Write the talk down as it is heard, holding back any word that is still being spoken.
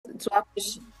to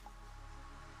appreciate.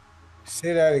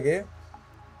 Say that again.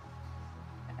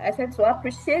 I said to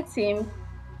appreciate him,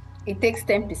 it takes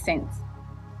 10%.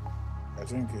 I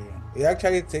think he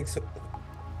actually takes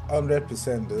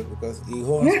 100% though because he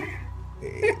owns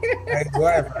his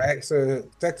wife, right? So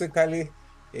technically,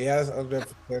 he has 100%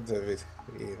 of it.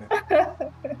 You know,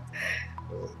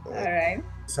 All right.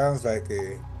 sounds like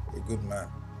a good man.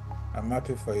 I'm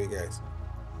happy for you guys.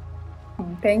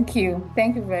 Thank you.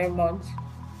 Thank you very much.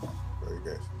 For you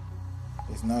guys.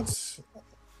 It's not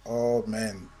all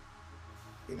men,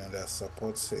 that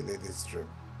supports a lady's dream.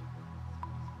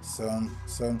 Some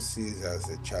see it as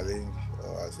a challenge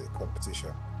or as a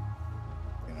competition,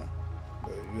 you know.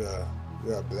 But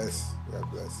you are blessed. You are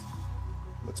blessed.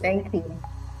 Both of you. Thank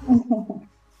you.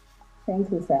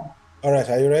 Thank you, sir. All right,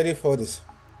 are you ready for this?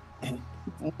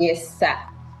 Yes, sir.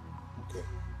 Okay.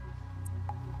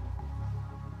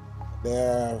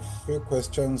 There are a few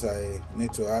questions I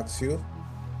need to ask you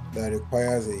that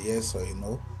requires a yes or a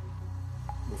no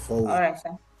before All we right,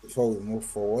 sir. before we move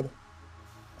forward.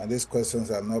 And these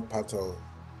questions are not part of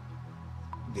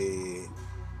the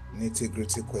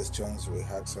nitty-gritty questions we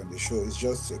ask on the show. It's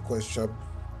just a question,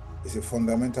 it's a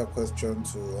fundamental question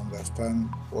to understand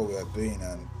what we are doing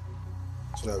and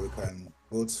so that we can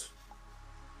both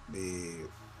be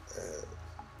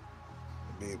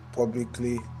be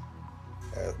publicly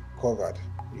covered,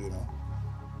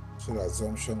 so the All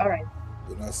assumption right.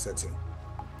 will not set in.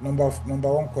 Number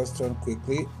one question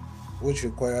quickly, which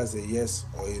requires a yes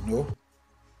or a no.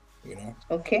 You know,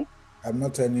 Okay. I'm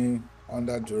not any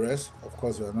under duress. Of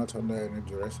course, we are not under any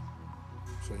duress.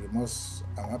 So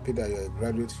I'm happy that you're a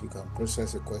graduate. You can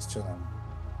process a question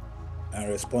and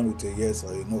respond with a yes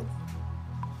or a no.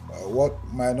 What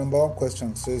my number one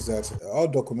question says that all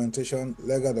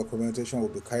legal documentation will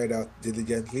be carried out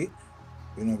diligently,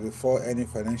 before any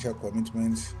financial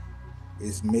commitment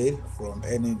is made from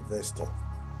any investor.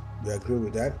 You agree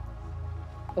with that?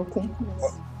 Okay.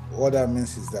 What, Yes. what that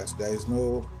means is that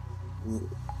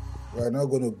we're not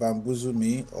going to bamboozle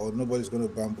me or nobody's going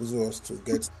to bamboozle us to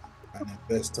get an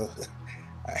investor.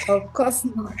 Of course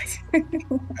not.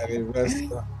 An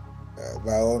investor,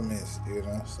 by all means,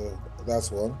 so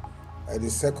that's one. The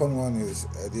second one is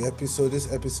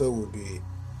this episode will be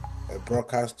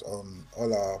broadcast on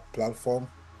all our platform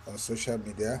on social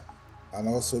media and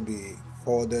also be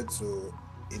forwarded to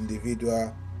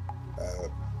individual uh,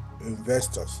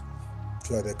 investors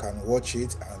so that they can watch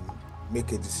it and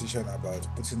make a decision about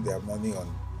putting their money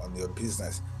on your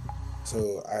business.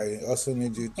 So I also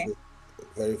need you Okay. to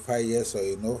verify yes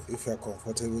or no if you're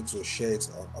comfortable to share it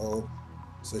on all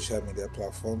social media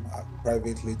platform and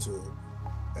privately to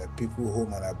people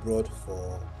home and abroad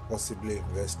for possibly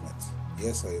investment.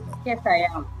 Yes or no? Yes, I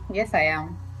am. Yes, I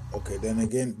am. Okay, then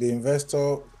again,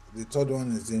 the third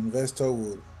one is the investor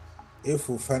would, if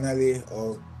we finally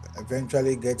or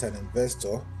eventually get an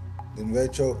investor, the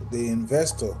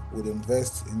investor would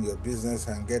invest in your business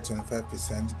and get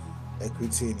 25%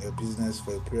 equity in your business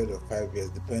for a period of 5 years,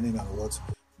 depending on what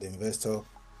the investor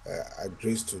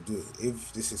agrees to do.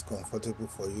 If this is comfortable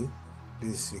for you,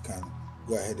 please you can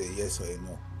go ahead a yes or a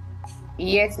no.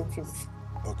 Yes, it is.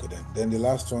 Okay, then. Then the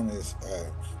last one is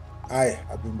I,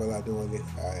 Abimbola Adewole,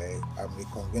 I am the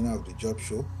convener of the job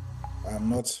show. I'm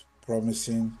not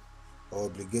promising or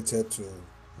obligated to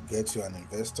get you an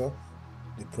investor.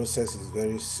 The process is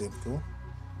very simple.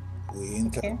 We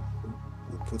interview, Okay.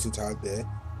 we put it out there.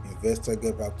 Investor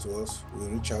get back to us. We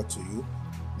reach out to you.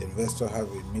 The investor have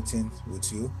a meeting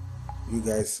with you. You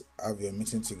guys have your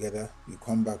meeting together. You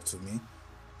come back to me,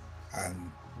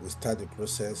 and we start the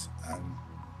process. And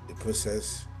the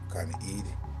process can aid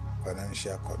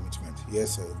financial commitment.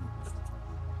 Yes, sir.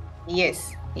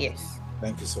 Yes. Yes.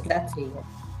 Thank you so much. That's it.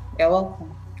 You're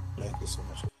welcome. Thank you so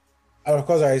much. And of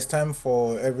course, it's time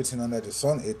for everything under the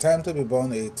sun. A time to be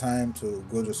born, a time to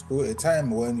go to school, a time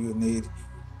when you need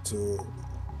to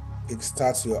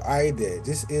kickstart your idea.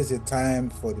 This is a time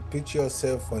for the pitch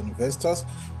yourself for investors.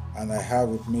 And I have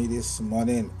with me this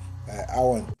morning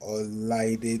Hawan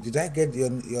Olaide. Did I get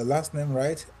your last name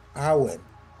right? Hawan.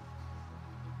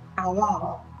 Ah,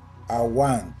 wow.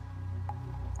 Awan.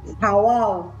 Ah,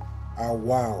 wow.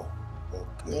 Wow.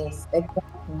 Okay. Yes,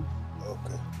 exactly.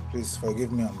 Okay. Please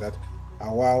forgive me on that.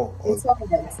 Wow. It's all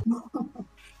right.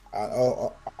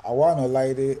 Hawan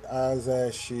Olaide,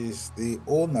 as she's the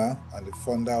owner and the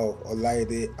founder of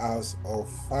Olaide House of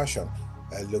Fashion,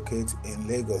 located in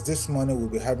Lagos. This morning, we'll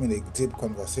be having a deep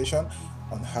conversation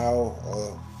on how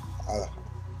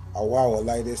Hawan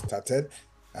Olaide started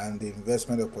and the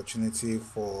investment opportunity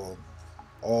for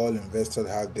all investors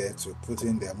out there to put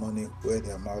in their money where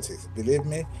their mouth is. Believe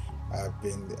me, I've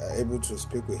been able to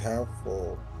speak with her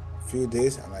for few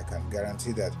days, and I can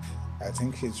guarantee that I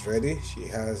think she's ready. She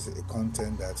has a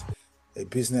content that a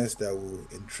business that will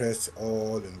interest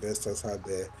all investors out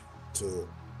there to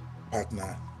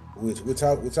partner with.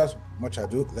 Without much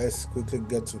ado, let's quickly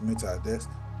get to meet our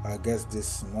guest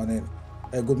this morning.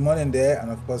 Good morning there, and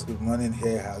of course, good morning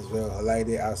here as well,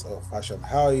 Olaide House of Fashion.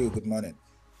 How are you? Good morning.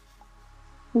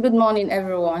 Good morning,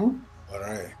 everyone. All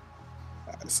right.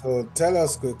 So tell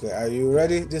us quickly, are you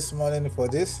ready this morning for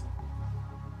this?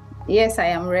 Yes, I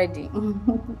am ready.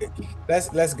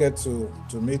 Let's get to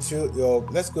meet you.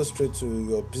 Let's go straight to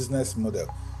your business model.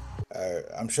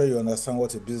 I'm sure you understand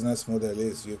what a business model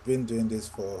is. You've been doing this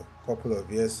for a couple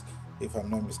of years, if I'm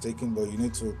not mistaken, but you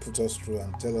need to put us through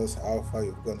and tell us how far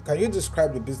you've gone. Can you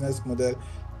describe the business model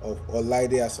of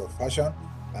Olaide as of fashion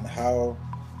and how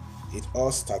it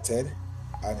all started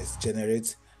and it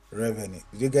generates revenue?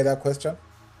 Did you get that question?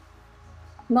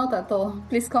 Not at all.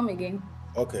 Please come again.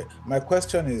 Okay. My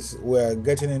question is, we're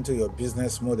getting into your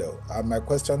business model. And my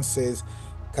question says,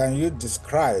 can you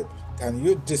describe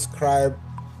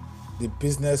the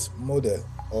business model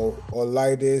of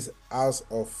Olaide's House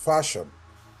of Fashion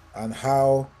and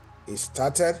how it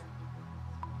started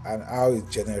and how it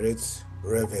generates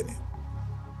revenue?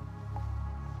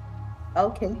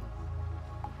 Okay.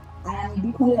 I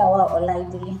am Hawan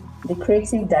Olaide, the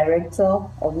creative director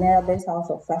of Mirabel's House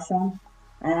of Fashion.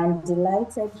 I am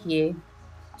delighted here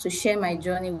to share my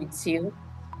journey with you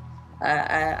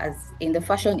as in the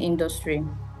fashion industry.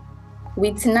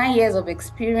 With 9 years of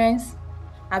experience,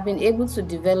 I've been able to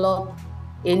develop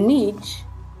a niche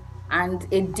and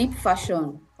a deep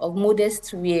fashion of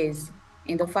modest wears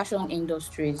in the fashion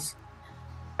industries.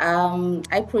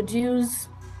 I produce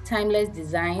timeless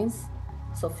designs,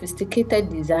 sophisticated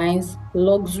designs,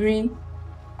 luxury,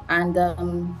 and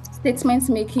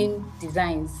statement-making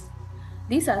designs.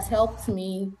 This has helped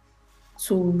me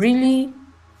to really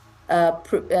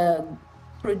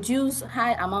produce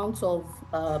high amounts of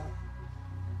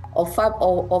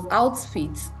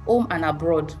outfits home and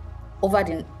abroad over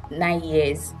the 9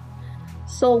 years.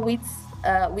 So with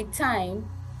time,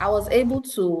 I was able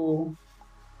to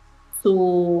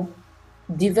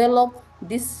develop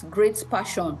this great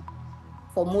passion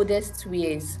for modest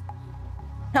wears,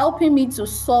 helping me to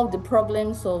solve the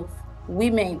problems of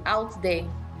women out there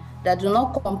that do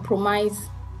not compromise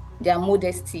their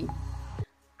modesty.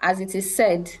 As it is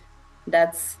said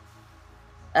that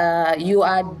you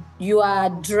are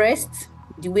dressed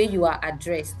the way you are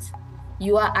addressed.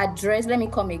 You are addressed, let me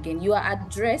come again. You are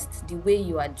addressed the way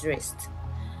you are dressed.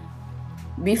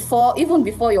 Even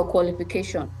before your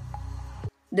qualification,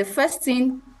 the first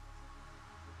thing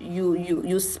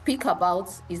you speak about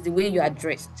is the way you are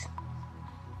dressed.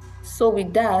 So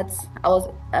with that, I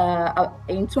was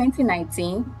in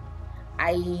 2019,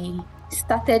 I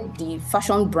started the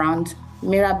fashion brand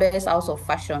Mirabel's House of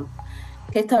Fashion,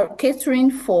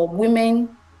 catering for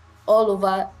women all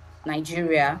over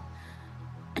Nigeria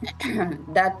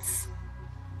that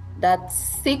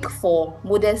seek for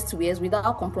modest wears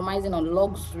without compromising on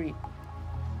luxury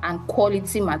and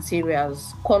quality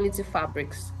materials, quality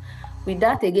fabrics. With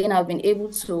that, again, I've been able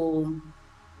to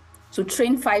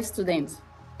train 5 students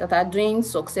that are doing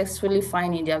successfully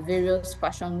fine in their various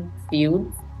fashion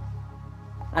fields.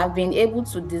 I've been able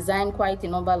to design quite a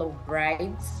number of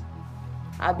brides.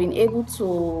 I've been able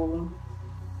to,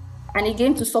 and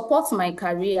again, to support my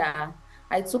career,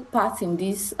 I took part in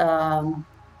this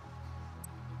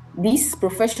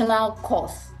professional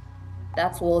course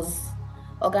that was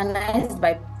organized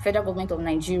by Federal Government of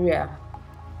Nigeria.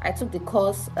 I took the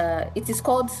course, it is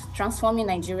called Transforming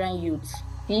Nigerian Youth,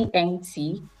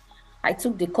 TNT. I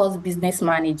took the course Business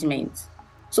Management.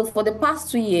 So for the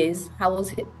past 2 years,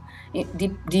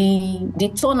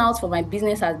 the turnout for my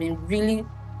business has been really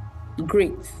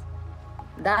great.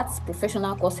 That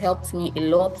professional course helped me a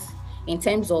lot in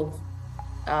terms of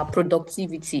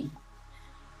productivity.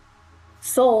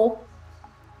 So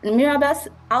Mirabel's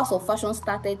House of Fashion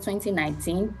started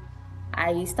 2019.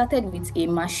 I started with a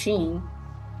machine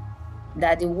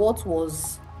that the worth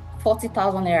was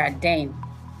 40,000 naira then.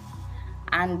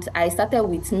 And I started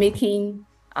with making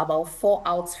about 4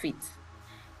 outfits.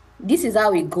 This is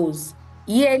how it goes.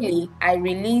 Yearly, I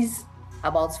release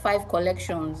about 5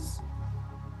 collections,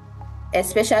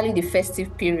 especially the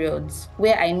festive periods,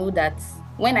 when I know that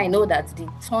the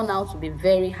turnout will be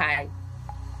very high.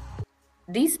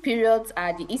 These periods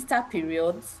are the Easter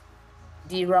periods,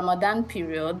 the Ramadan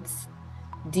periods,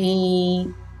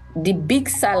 the big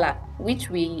Salah, which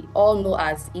we all know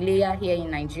as Ileya here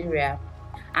in Nigeria,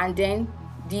 and then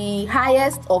the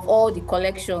highest of all the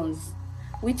collections,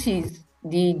 which is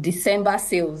the December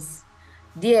sales.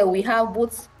 There we have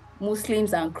both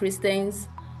Muslims and Christians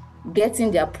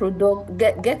getting their product,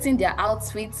 getting their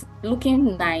outfits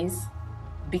looking nice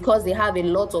because they have a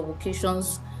lot of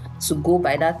occasions to go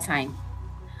by that time.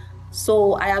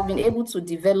 So I have been able to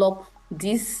develop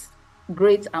this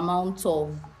great amount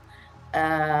of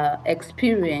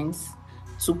experience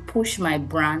to push my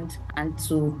brand and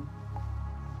to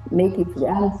make it.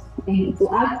 And to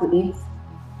add to it,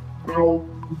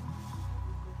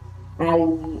 I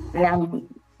am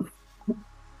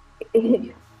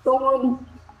someone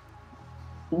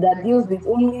that deals with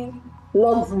only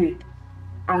luxury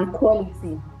and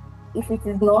quality. If it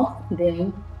is not,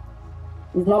 then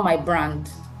it's not my brand.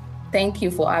 Thank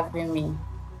you for having me.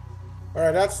 All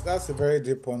right, that's a very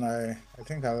deep one. I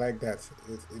think I like that.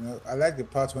 I like the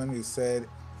part when you said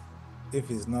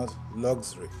if it's not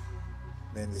luxury,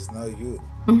 then it's not you.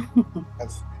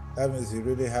 That's that means you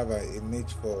really have a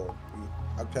niche for you.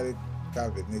 Actually,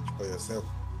 have a niche for yourself.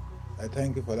 I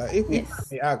thank you for that. If I Yes.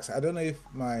 may ask, I don't know if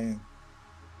my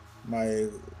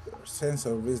sense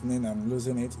of reasoning, I'm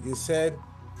losing it. You said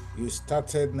you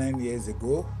started 9 years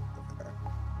ago,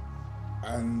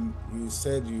 and you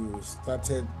said you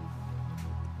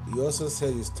also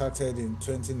said you started in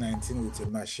 2019 with a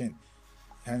machine.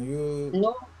 Can you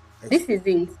No, this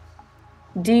explain? is it.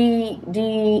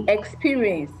 The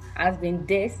experience has been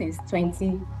there since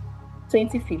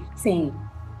 2015,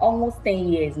 almost 10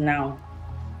 years now.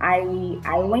 I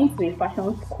went to a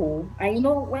fashion school, and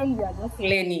when you are just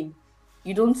learning,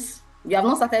 you don't you have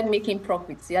not started making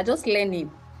profits. You are just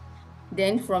learning.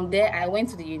 Then from there, I went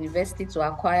to the university to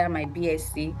acquire my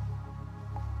BSc.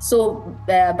 So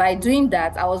by doing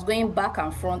that, I was going back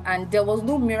and front, and there was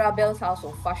no Mirabelle's House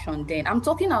of Fashion then. I'm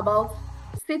talking about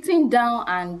sitting down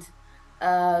and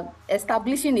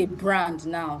establishing a brand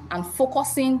now and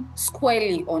focusing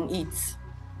squarely on it.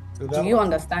 So Do that you one,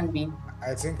 understand me?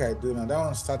 I think I do now. That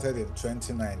one started in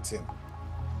 2019.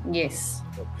 Yes.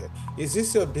 Okay. Is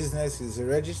this your business? Is it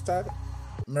registered?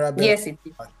 Mirabelle. Yes, it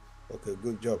is. Okay,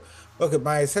 good job. Okay,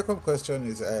 my second question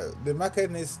is the market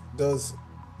needs does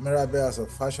Mirabelle as a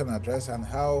fashion address, and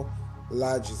how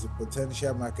large is the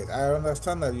potential market? I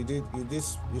understand that you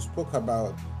spoke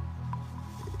about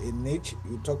a niche,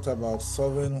 you talked about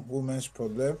solving women's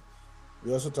problem.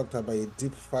 You also talked about a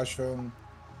deep fashion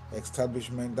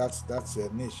establishment. That's your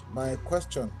niche. My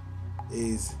question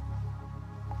is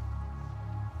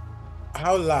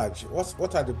how large?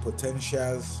 What are the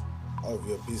potentials of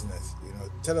your business?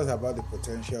 Tell us about the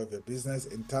potential of your business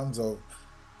in terms of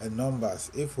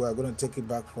numbers. If we are going to take it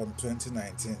back from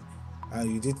 2019,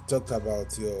 and you did talk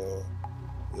about your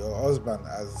husband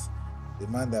as the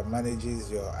man that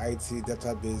manages your IT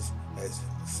database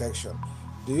section,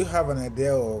 do you have an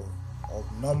idea of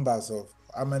numbers of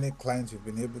how many clients you've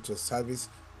been able to service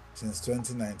since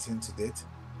 2019 to date?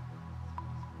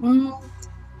 Mm,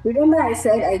 remember I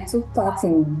said I took part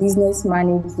in business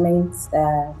management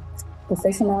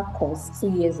professional course 2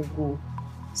 years ago.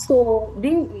 So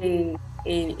being a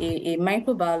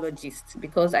microbiologist,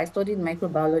 because I studied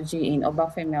microbiology in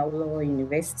Obafemi Awolowo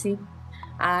University,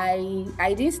 I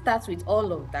didn't start with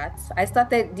all of that.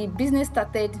 The business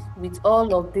started with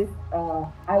all of this IT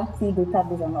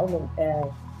database and all of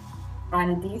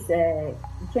and this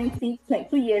 2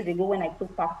 years ago when I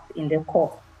took part in the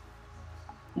course.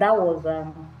 That was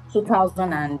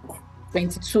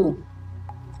 2022.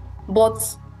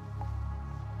 But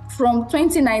from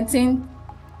 2019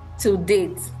 to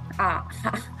date, ah,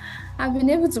 I've been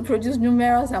able to produce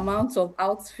numerous amounts of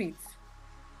outfits,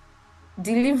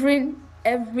 delivering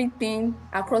everything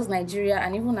across Nigeria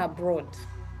and even abroad.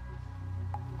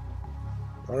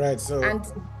 All right, so And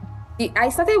I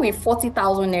started with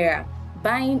 40,000 naira,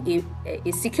 buying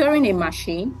securing a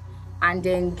machine and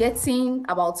then getting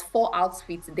about 4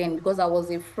 outfits then because I was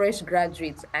a fresh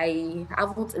graduate. I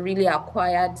haven't really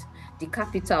acquired the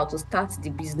capital to start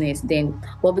the business then.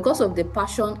 But because of the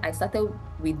passion, I started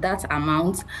with that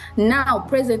amount. Now,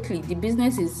 presently, the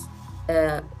business is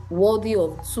worthy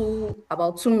of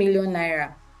about 2 million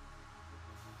naira.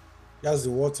 that's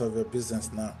the worth of your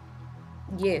business now.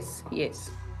 Yes, yes.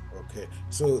 Okay,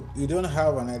 so you don't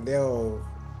have an idea of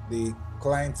the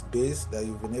client base that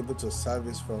you've been able to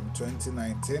service from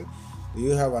 2019? Do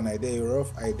you have an idea, a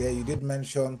rough idea? You did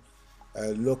mention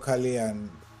locally and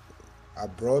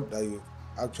abroad that you've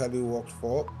actually worked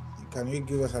for. Can you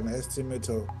give us an estimate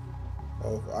of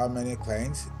how many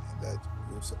clients that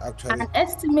you've actually? An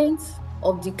estimate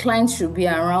of the client should be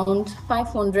around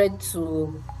 500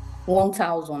 to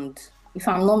 1,000, if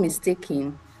I'm not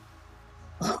mistaken.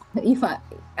 If I,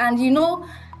 and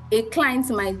a client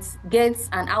might get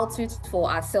an outfit for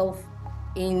herself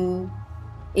in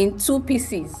in 2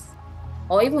 pieces,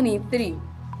 or even in three,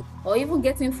 or even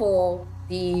getting for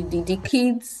the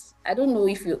kids I don't know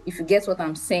if you get what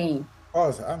I'm saying. Of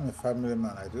course, I'm a family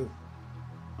man, I do.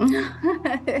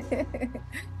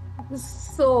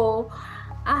 So,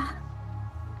 ah,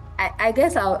 I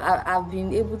guess I've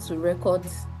been able to record,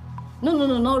 no,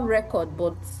 not record,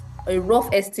 but a rough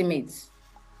estimate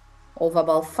of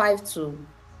about 5 to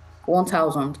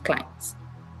 1,000 clients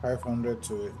 500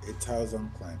 to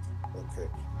 1,000 clients. Okay.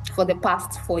 for the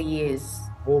past 4 years,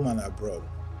 Home and abroad.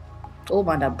 home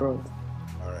and abroad.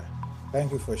 All right.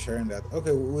 Thank you for sharing that.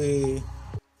 Okay,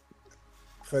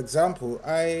 for example,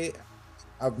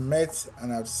 I've met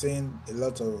and I've seen a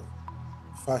lot of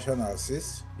fashion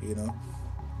houses,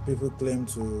 people claim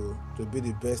to be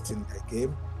the best in their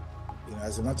game.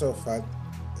 As a matter of fact,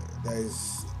 there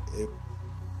is a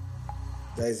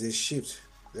there is a shift,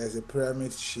 there's a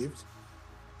pyramid shift,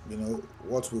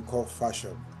 what we call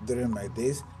fashion during my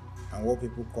days and what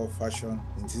people call fashion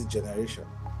in this generation.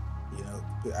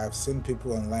 I've seen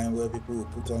people online where people will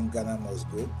put on Ghana must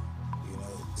go,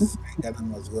 Ghana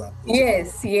must go and put it,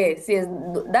 Yes.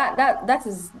 That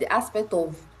is the aspect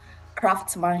of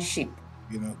craftsmanship.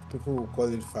 people will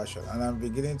call it fashion. And I'm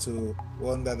beginning to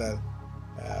wonder that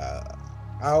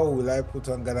how will I put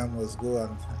on Ghana must go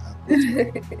and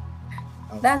put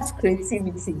and That's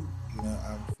creativity.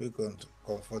 and feel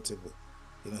comfortable.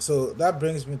 So that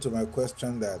brings me to my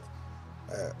question that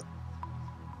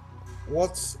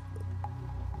what's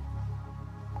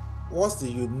the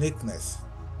uniqueness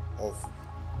of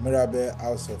Mirabel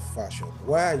House of Fashion?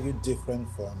 Why are you different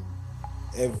from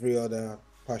every other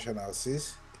fashion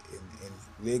houses in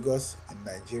Lagos, in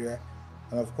Nigeria,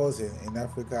 and of course in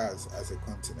Africa as a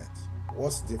continent?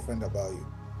 What's different about you?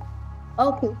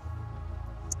 Okay,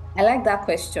 I like that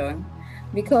question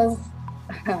because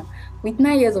with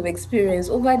 9 years of experience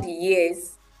over the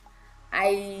years,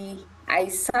 I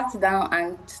sat down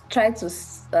and tried to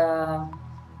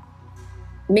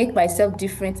make myself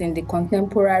different in the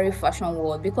contemporary fashion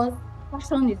world because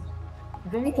fashion is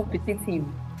very competitive.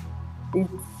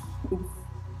 It's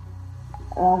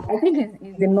I think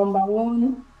it's the number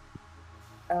one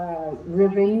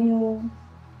revenue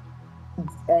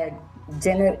uh,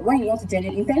 when you want to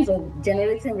generate in terms of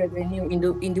generating revenue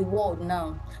in the world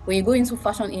now. When you go into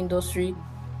fashion industry,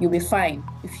 you'll be fine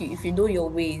if you know your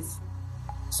ways.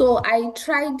 So I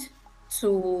tried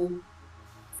to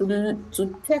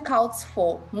take out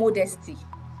for modesty.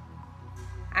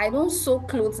 I don't sew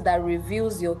clothes that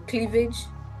reveals your cleavage,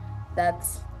 that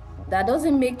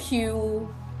doesn't make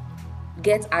you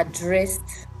get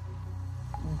addressed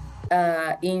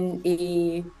in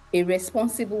a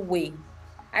responsible way.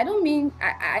 I don't mean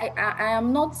I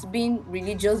am not being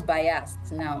religious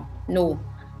biased now, no.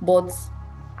 But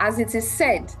as it is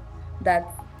said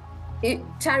that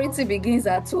charity begins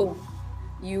at home,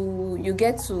 you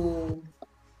get to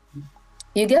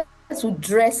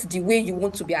dress the way you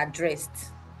want to be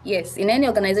addressed. Yes, in any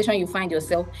organization you find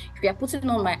yourself, if you are putting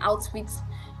on my outfit,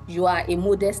 you are a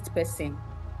modest person.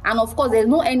 And of course, there's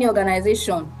no any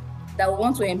organization that will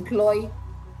want to employ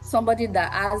somebody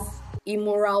that has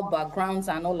immoral backgrounds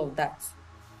and all of that.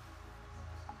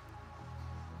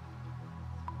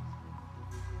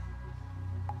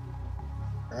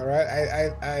 All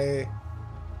right,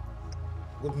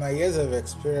 with my years of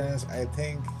experience, I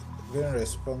think being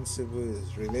responsible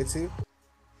is relative.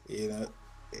 You know,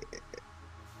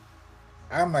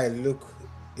 I might look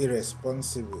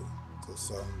irresponsible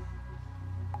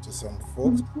to some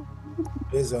folks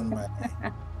based on my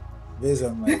based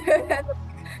on my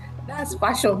That's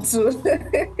fashion too.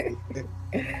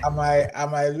 I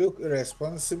might look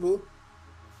irresponsible,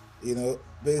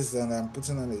 based on I'm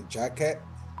putting on a jacket,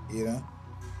 you know.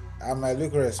 I might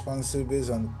look irresponsible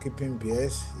based on keeping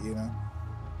beers,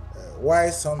 why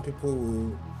some people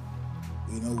will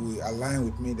align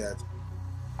with me that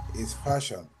it's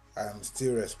fashion, I'm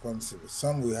still responsible.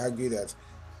 Some will argue that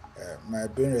my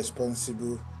being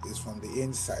responsible is from the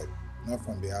inside, not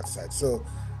from the outside. So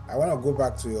I want to go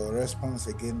back to your response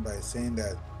again by saying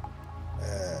that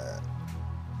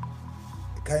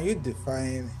can you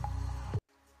define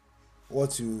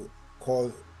what you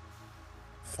call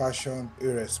fashion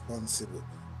irresponsible?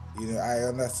 I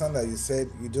understand that you said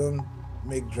you don't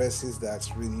make dresses that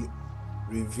really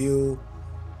reveal,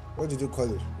 what did you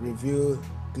call it? Reveal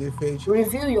cleavage?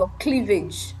 Reveal your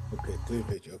cleavage. Okay,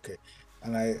 cleavage, okay.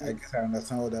 And I guess I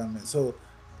understand what that means. So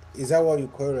is that what you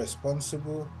call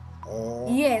responsible or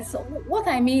Yes, what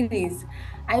I mean is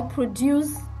I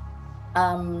produce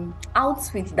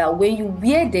outfits that when you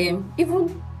wear them,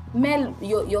 even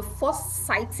your first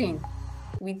sighting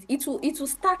with it will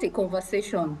start a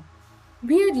conversation.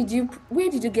 Where did you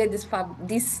get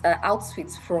this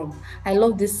outfits from? I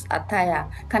love this attire.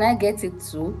 Can I get it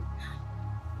too?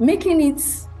 Making it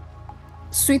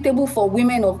suitable for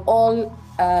women of all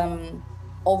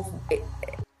of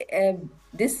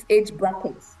this age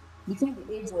brackets, between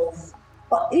the age of,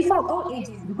 in fact, all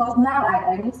ages, because now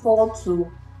I look forward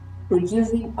to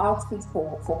producing outfits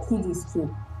for kiddies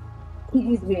too.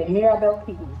 Kiddies wear, Mirabelle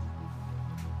kiddies.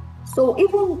 So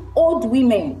even old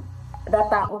women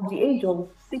that are of the age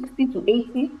of 60 to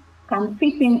 80 can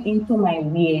fit in into my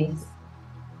wears.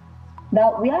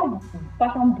 Now we have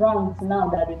fashion brands now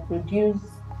that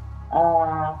reproduce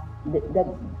uh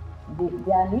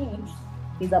their niche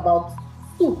is about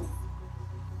suits.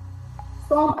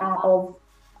 Some are of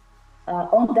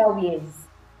underwears,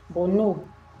 but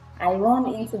no, I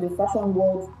run into the fashion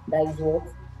world that is what?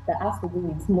 That has to do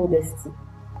with modesty,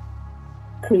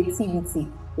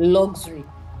 creativity, luxury.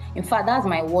 In fact, that's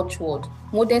my watchword: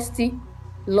 modesty,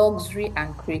 luxury,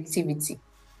 and creativity.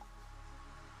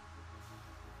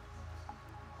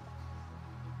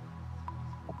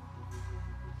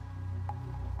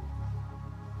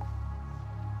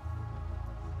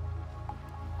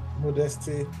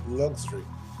 Modesty, luxury,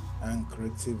 and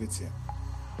creativity.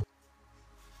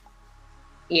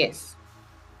 Yes.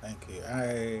 Thank you.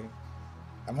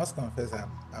 I must confess,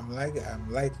 I'm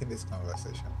liking this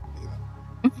conversation. You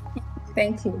know,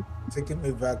 Thank you. taking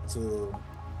me back to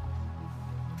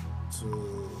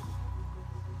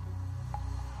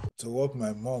what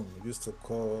my mom used to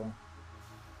call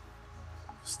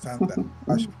standard,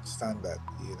 fashion standard.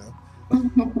 You know,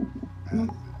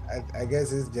 and I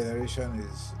guess this generation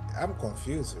is. I'm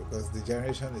confused because the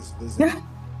generation is losing.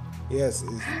 Yes,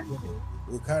 is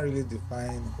we can't really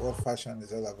define what fashion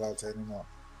is all about anymore.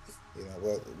 You know,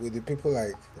 but with the people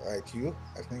like you,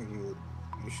 I think you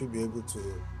should be able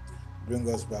to bring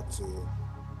us back to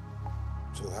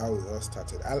how it all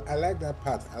started. I like that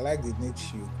part. I like the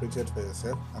niche you created for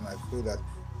yourself, and I feel that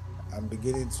I'm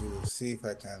beginning to see if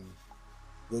I can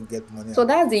go get money So and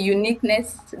that's the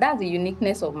uniqueness. That's the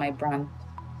uniqueness of my brand.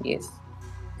 Yes.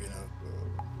 you know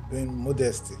doing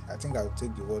modesty. I think I'll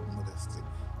take the word modesty.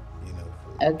 You know,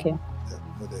 for Okay.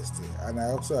 modesty, and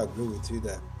I also agree with you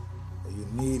that you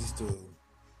need to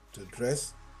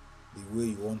dress the way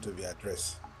you want to be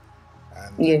addressed.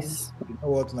 And Yes. you know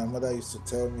what my mother used to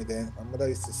tell me then? My mother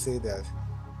used to say that,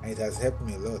 and it has helped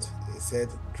me a lot. He said,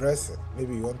 dress it.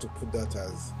 Maybe you want to put that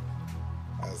as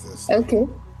a slogan. Okay.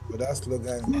 But that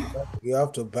slogan, you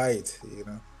have to buy it, you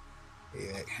know.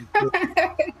 Yeah. The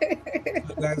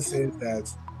slogan says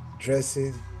that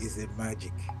dressing is a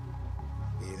magic,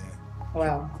 you know. Dressing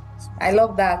Wow. is I magic.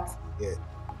 love that. Yeah,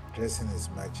 dressing is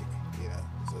magic, you know.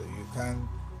 So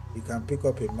you can pick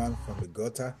up a man from the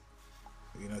gutter,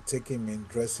 you know, take him in,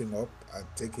 dress him up, and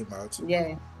take him out.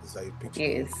 Yeah. Is how you pick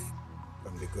somebody Yes.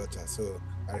 from the gutter. So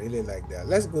I really like that.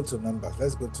 Let's go to numbers.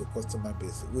 Let's go to customer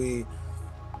base. We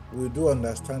do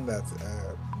understand that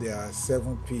there are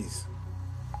 7 P's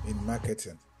in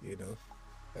marketing. You know,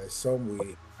 some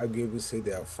we arguably say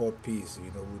there are 4 P's.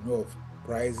 You know, we know of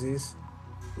prices,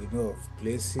 we know of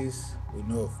places, we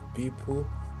know of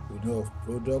people, we know of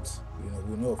products. You know,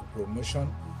 we know of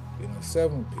promotion. You know,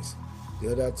 7 P's.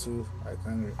 The other two, I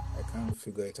can't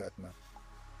figure it out now.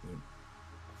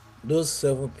 Those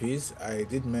 7 P's, I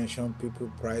did mention people,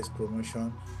 price,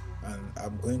 promotion, and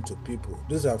I'm going to people.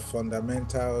 These are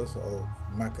fundamentals of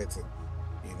marketing,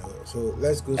 you know. So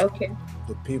let's go Okay.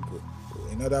 to people.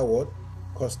 In other words,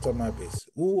 customer base.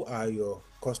 Who are your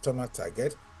customer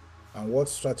target and what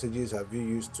strategies have you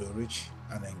used to reach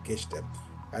and engage them?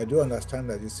 I do understand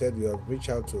that you said you have reached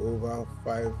out to over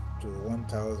 5 to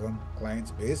 1,000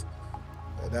 client base.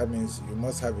 That means you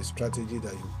must have a strategy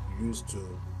that you use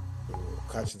to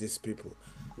catch these people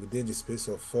within the space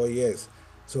of 4 years.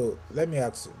 So let me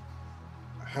ask you,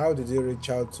 how did you reach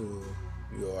out to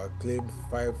your acclaimed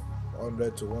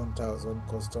 500 to 1,000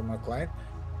 customer client?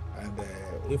 And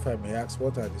if I may ask,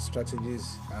 what are the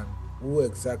strategies and who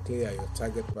exactly are your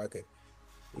target market?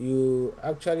 You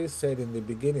actually said in the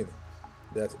beginning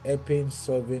that helping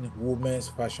solving women's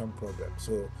fashion problem.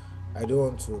 So I don't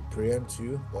want to preempt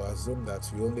you or assume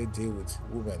that you only deal with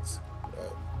women's uh,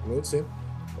 clothing.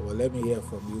 Well, let me hear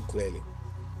from you clearly.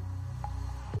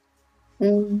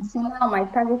 So now my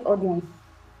target audience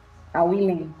are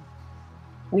women.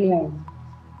 Women.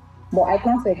 But I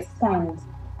plan to expand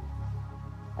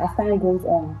as time goes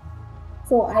on.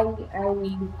 So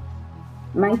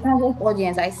my target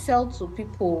audience, I sell to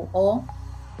people, or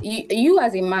you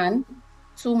as a man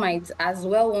too might as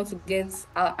well want to get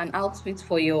an outfit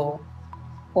for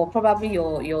probably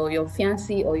your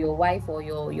fiancé or your wife or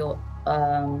your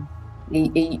a,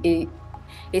 a, a,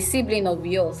 a sibling of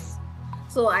yours.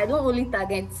 So I don't only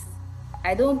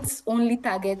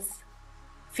target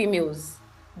females,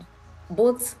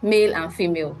 both male and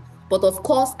female. But of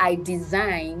course, I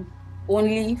design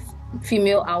only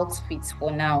female outfits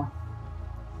for now.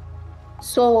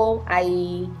 So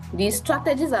these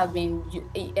strategies have been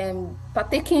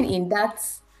partaking in that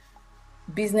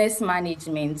business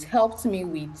management helped me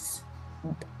with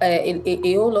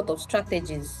a whole lot of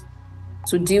strategies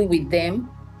to deal with them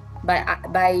by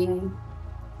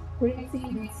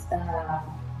creating this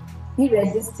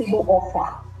irresistible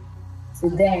offer to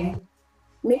them,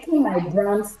 making my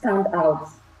brand stand out.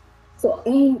 So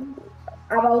in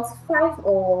about five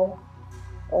or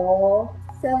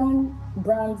seven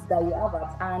brands that you have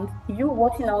at hand, you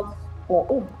watching out for,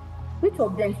 oh, which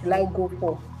of them should I go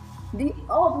for?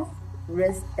 All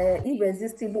this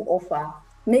irresistible offer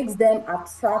makes them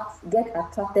get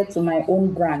attracted to my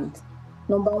own brand.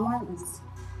 Number one is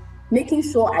making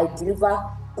sure I deliver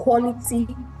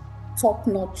quality,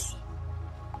 top-notch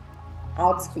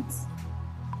outfits.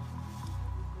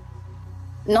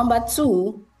 Number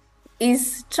two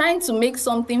is trying to make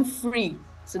something free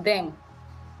to them.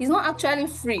 It's not actually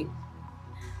free.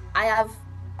 I have,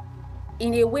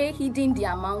 in a way, hidden the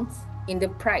amount in the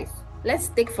price. Let's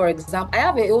take, for example, I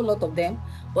have a whole lot of them,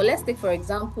 but let's take, for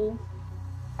example,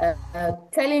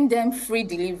 telling them free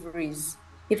deliveries.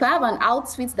 If I have an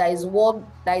outfit that is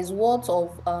worth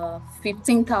of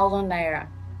 15,000 naira,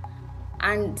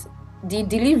 and the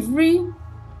delivery,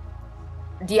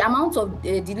 the amount of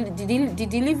the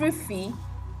delivery fee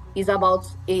is about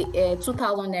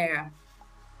 2,000 naira,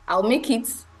 I'll make it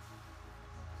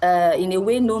in a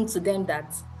way known to them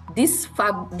that this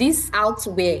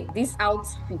outfit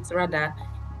rather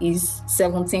is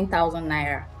 17,000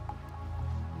 naira.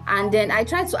 And then I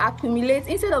try to accumulate,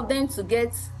 instead of them to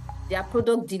get their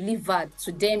product delivered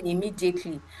to them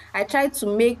immediately, I try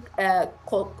to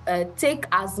take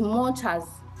as much as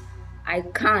I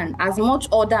can, as much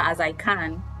order as I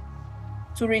can,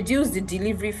 to reduce the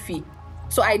delivery fee.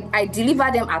 So I deliver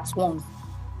them at once.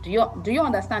 Do you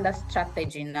understand that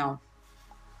strategy now?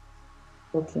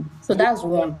 Okay, so that's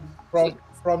one.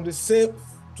 From the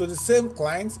same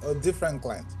clients or different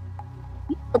clients?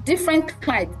 Different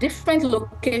clients, different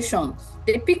locations.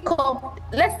 They pick up,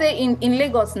 let's say in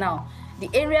Lagos now, the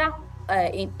area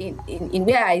in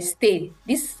where I stay,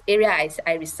 this area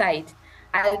I reside,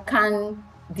 I can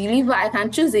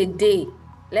choose a day,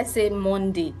 let's say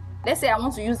Monday. Let's say I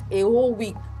want to use a whole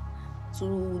week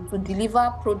to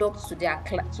deliver products to their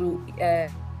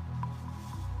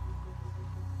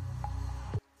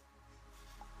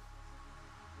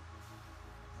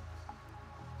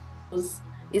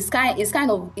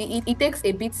it takes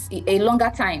a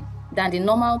longer time than the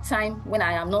normal time when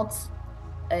I am not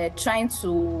trying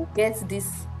to get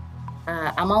this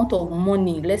amount of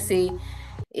money. Let's say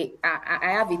I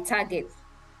have a target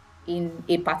in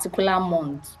a particular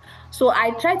month. So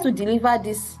I try to deliver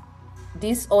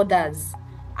these orders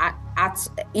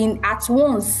at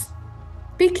once,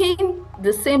 picking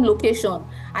the same location.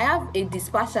 I have a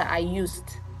dispatcher I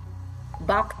used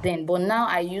back then, but now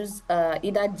I use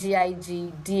either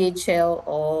GIG, DHL,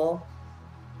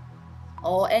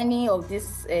 or any of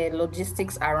these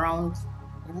logistics around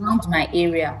my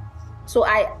area. So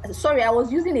I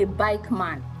was using a bike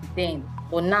man then,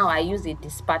 but now I use a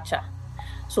dispatcher.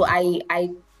 So I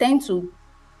tend to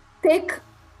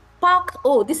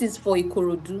oh, this is for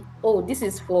Ikorodu. Oh, this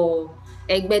is for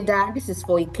Egbeda. This is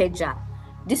for Ikeja.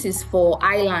 This is for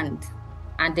Island.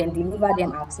 And then deliver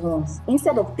them at once,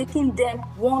 instead of taking them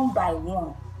one by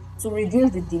one to reduce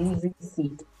the delivery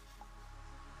fee.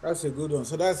 That's a good one.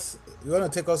 So you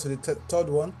want to take us to the third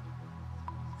one?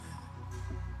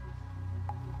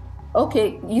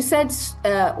 Okay, you said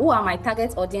who are my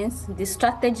target audience, the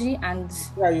strategy, and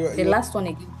the last one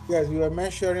again. Yes, you were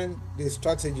mentioning the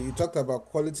strategy. You talked about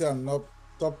quality and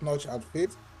top-notch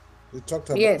outfit. You talked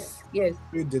about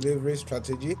free delivery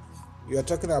strategy. You are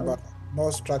talking about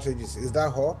more strategies. Is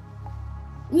that all?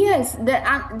 Yes.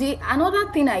 Another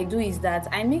thing I do is that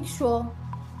I make sure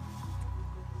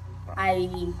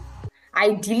I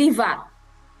deliver.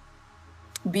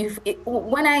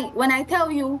 When I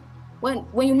tell you,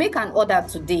 when you make an order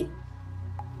today,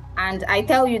 and I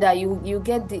tell you that you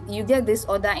get this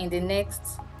order in the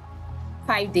next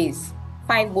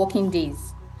 5 working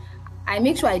days, I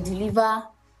make sure I deliver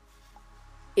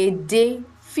a day,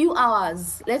 few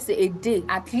hours, let's say a day,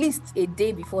 at least a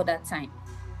day before that time.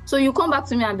 So you come back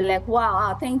to me and be like,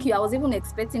 wow, thank you. I was even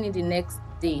expecting it the next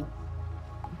day.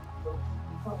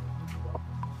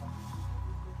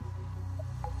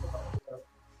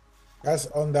 That's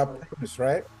on that promise,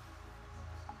 right?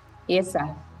 Yes,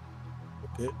 sir.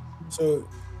 Okay. So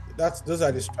those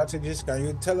are the strategies. Can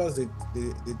you tell us the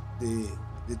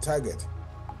target?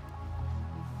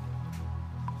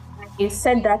 You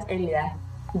said that earlier.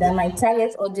 Yeah, that my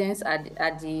target audience are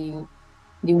the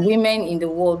women in the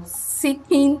world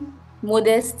seeking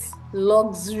modest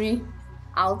luxury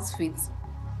outfits.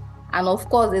 And of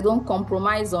course, they don't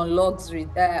compromise on luxury,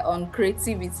 on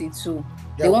creativity too.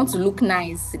 They yeah, want to look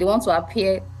nice. They want to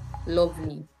appear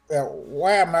lovely. yeah.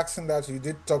 Why I'm asking that you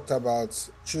did talked about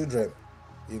children,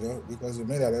 because you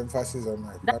made an emphasis on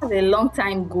my That's family. a long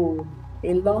time goal.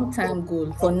 A long So, time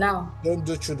goal. For no, now, don't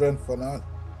do children for now.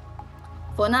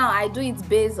 I do it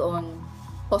based on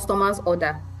customers'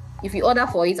 order. If you order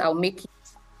for it, I'll make it.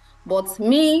 But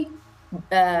me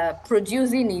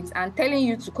producing it and telling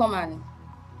you to come and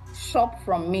shop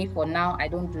from me for now, I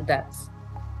don't do that.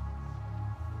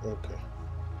 Okay.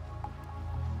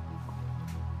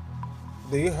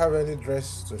 Do you have any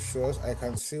dress to show us? I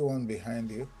can see one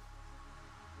behind you.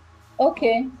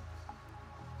 Okay.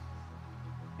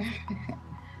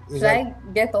 It's Should like, I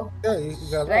get off? yeah, you can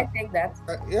Should I run. take that?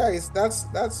 Yeah, it's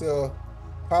that's your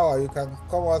power. You can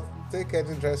come out, take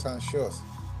any dress and show us.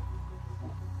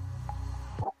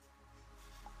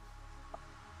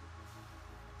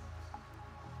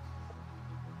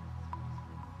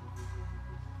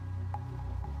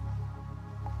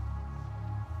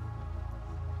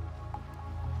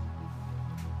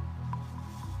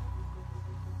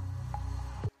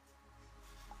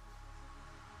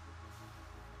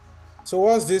 So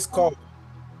what's this called?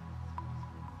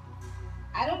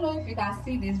 I don't know if you can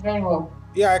see this very well.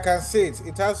 Yeah, I can see it.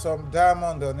 It has some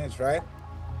diamond on it, right?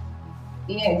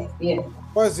 Yes, yes.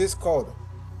 What's this called?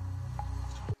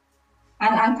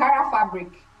 An Ankara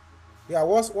fabric. Yeah,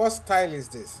 what style is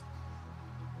this?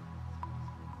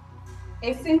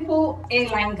 A simple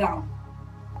A-line gown.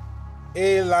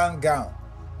 A-line gown.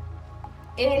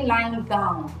 A-line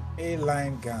gown.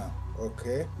 A-line gown.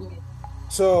 Okay. Yes.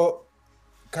 So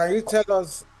can you tell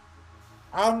us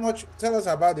tell us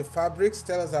about the fabrics,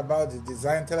 tell us about the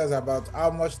design, tell us about how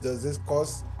much does this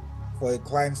cost for a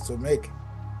client to make?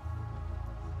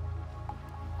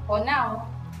 For now,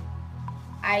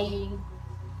 I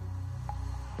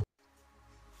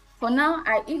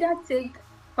I either take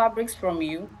fabrics from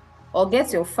you or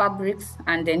get your fabrics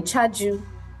and then charge you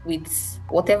with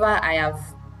whatever I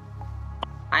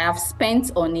have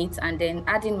spent on it and then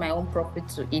adding my own profit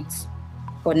to it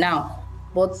for now.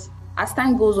 But as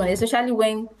time goes on, especially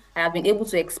when I have been able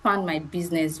to expand my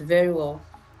business very well,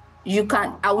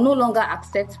 I will no longer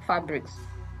accept fabrics.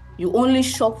 You only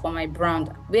shop for my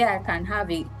brand where I can have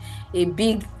a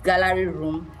big gallery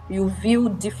room. You view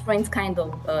different kind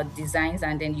of designs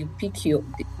and then you pick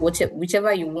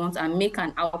whichever you want and make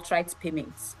an outright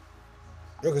payment.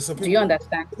 Okay, so Do you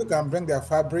understand? people can bring their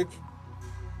fabric.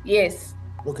 Yes.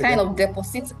 Okay, Kind then of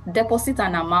deposit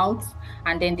an amount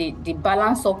and then they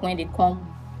balance up when they come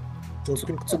to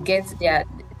pick to up. get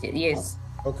yes,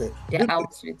 Okay, their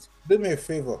outfit. do me a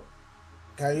favor.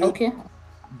 Can you Okay.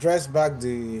 dress back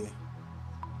the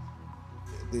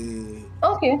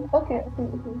Okay.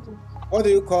 what do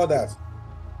you call that?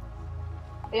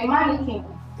 A mannequin.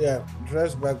 Yeah,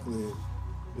 dress back the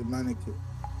mannequin.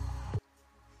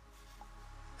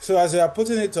 So as you are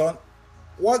putting it on,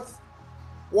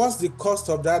 what's the cost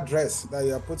of that dress that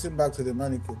you are putting back to the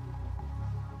mannequin?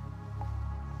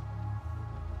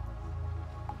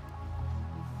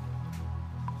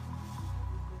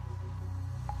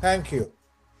 Thank you.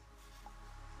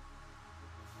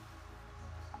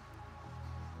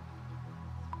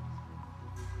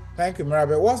 Thank you,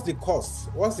 Mirabe. What's the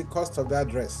cost? What's the cost of that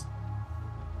dress?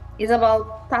 It's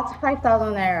about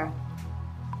 35,000 naira.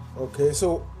 Okay,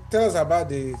 so tell us about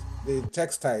the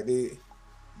textile, the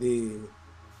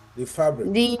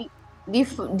fabric.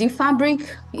 The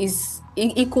fabric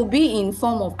it could be in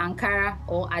form of Ankara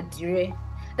or Adire.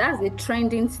 That's the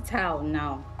trending style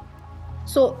now.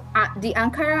 So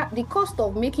the cost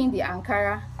of making the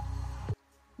Ankara,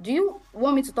 do you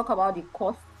want me to talk about the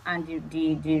cost and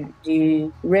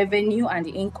the revenue and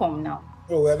the income now?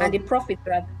 No, we're And not. the profit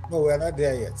rather? No, we're not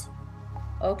there yet.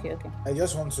 Okay. I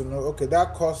just want to know. Okay,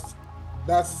 that cost.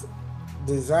 That's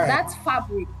design. That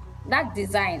fabric, that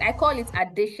design, I call it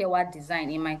Adeshewa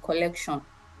design in my collection.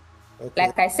 Okay.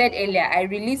 Like I said earlier, I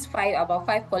release about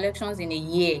five collections in a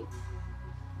year.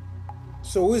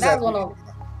 So who is That's one of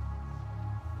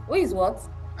who is what?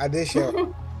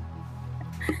 Adeshewa?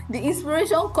 The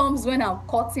inspiration comes when I'm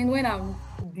cutting, when I'm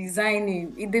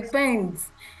designing. It depends.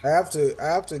 I have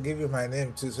to give you my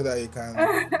name too so that you can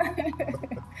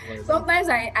my name. Sometimes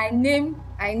I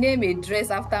name a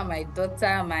dress after my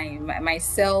daughter,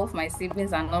 myself, my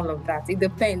siblings, and all of that. It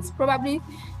depends. Probably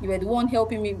you were the one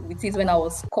helping me with it when I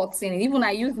was cutting. Even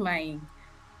I used my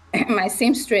my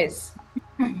seamstress.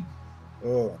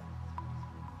 Oh,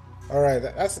 All right,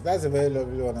 that's a very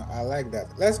lovely one. I like that.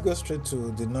 Let's go straight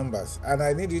to the numbers, and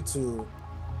I need you to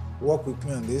work with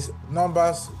me on this.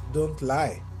 Numbers don't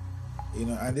lie,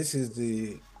 and this is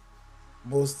the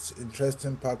most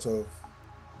interesting part of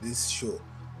this show.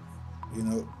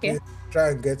 Okay. Please try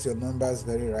and get your numbers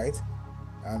very right,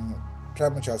 and try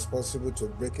much as possible to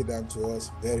break it down to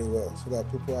us very well, so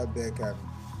that people out there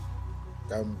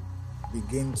can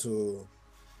begin to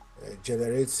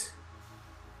generate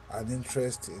an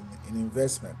interest in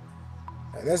investment.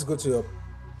 Let's go to your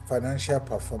financial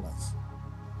performance.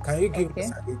 Can you give us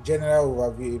Okay. a general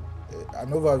overview,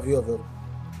 an overview of your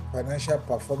financial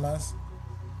performance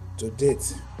to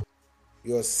date?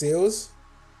 Your sales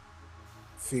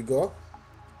figure,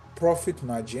 profit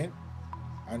margin,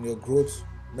 and your growth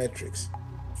metrics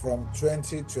from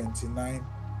 2029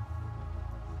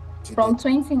 to From date.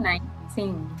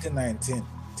 2019. 2019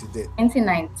 to date.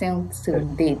 2019 Yes. to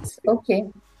date.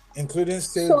 Okay. Including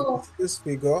So, sales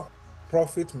figure,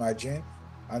 profit margin,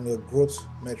 and your growth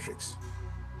metrics.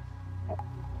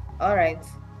 all right.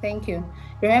 Thank you.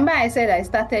 Remember I said I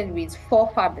started with 4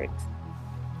 fabrics,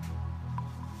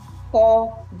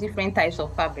 4 different types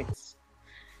of fabrics.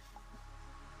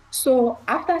 So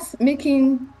after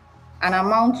making an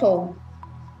amount of,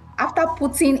 after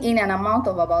putting in an amount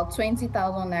of about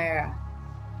 20,000 naira,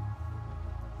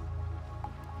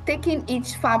 taking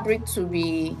each fabric to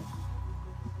be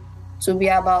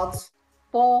about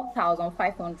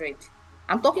 4,500.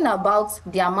 I'm talking about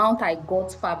the amount I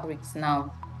got fabrics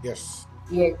now. Yes.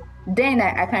 Yes. Then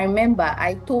I can remember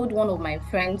I told one of my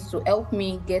friends to help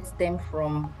me get them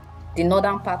from the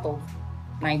northern part of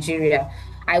Nigeria.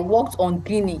 I worked on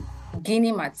Guinea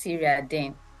material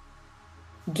then.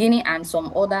 Guinea and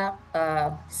some other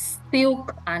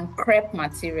silk and crepe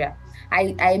material.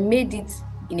 I made it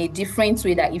in a different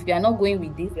way that if you are not going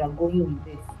with this, you are going with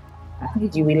this. At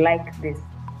least you will like this.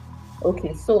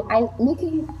 Okay, so I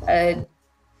making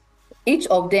each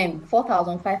of them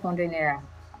 4,500 naira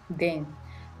then.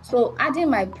 So adding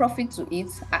my profit to it,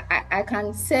 I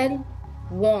can sell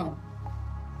one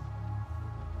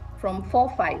from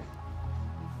 4,500.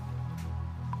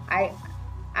 I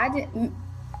added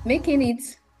making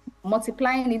it,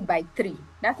 multiplying it by 3.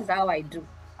 That is how I do.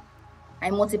 I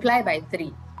multiply by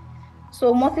 3.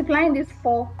 So multiplying this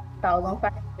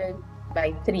 4,500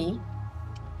 by 3,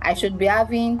 I should be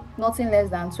having nothing less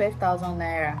than 12,000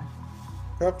 naira.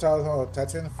 12,000 or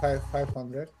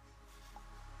 13,500.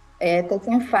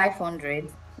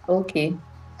 13,500. Okay.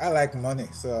 I like money,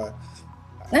 so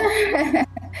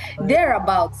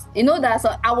Thereabouts. You know that,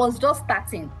 so I was just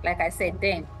starting, like I said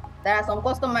then. There are some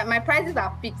customers, my prices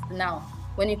are fixed now.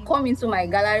 When you come into my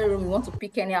gallery room, you want to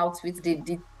pick any outfit,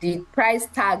 the price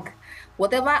tag,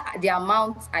 whatever the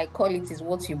amount I call it is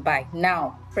what you buy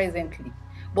now, presently.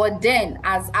 But then,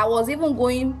 as I was even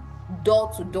going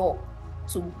door to door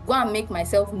to go and make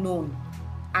myself known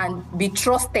and be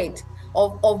trusted,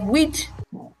 of which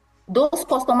those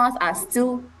customers are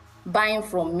still buying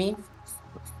from me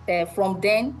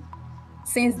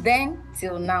since then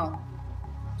till now.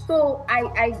 So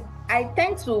I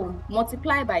tend to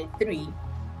multiply by 3.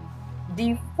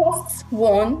 The first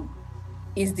one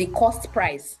is the cost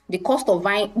price, the cost of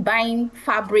buying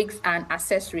fabrics and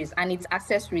accessories, and it's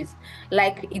accessories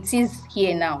like it is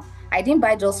here now. I didn't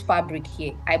buy just fabric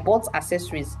here. I bought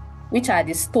accessories, which are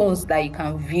the stones that you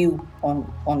can view on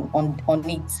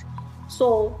it.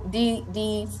 So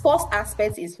the first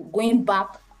aspect is going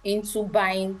back into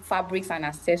buying fabrics and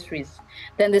accessories.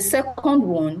 Then the second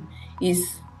one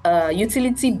is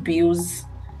utility bills,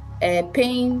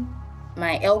 paying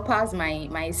my helpers,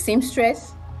 my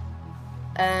seamstress.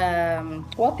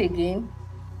 What again?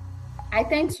 I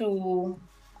tend to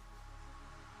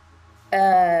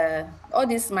all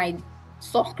this, my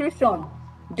subscription,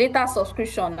 data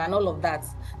subscription and all of that,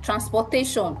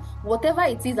 transportation, whatever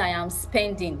it is I am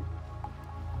spending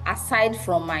aside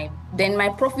from then my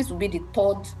profits will be the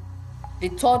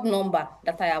third number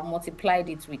that I have multiplied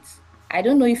it with. I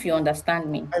don't know if you understand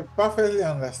me. I perfectly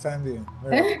understand you.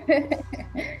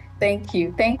 Thank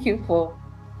you. Thank you for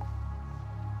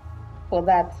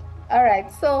that. All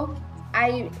right. So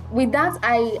with that,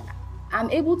 I am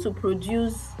able to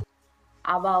produce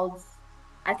about,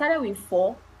 I started with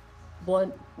 4,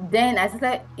 but then I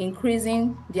started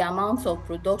increasing the amount of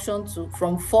production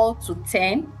from 4 to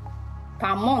 10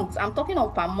 per month. I'm talking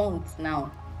of per month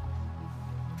now.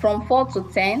 From 4 to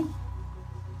 10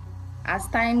 as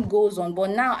time goes on. But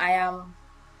now I am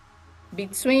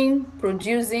between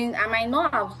producing, I might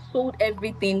not have sold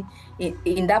everything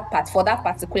in that part for that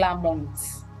particular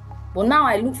month. But now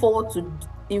I look forward to,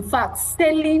 in fact,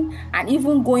 selling and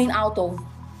even going out of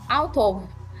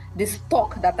the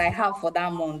stock that I have for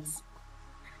that month.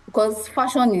 Because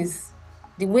fashion is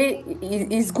the way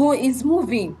is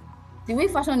moving. The way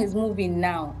fashion is moving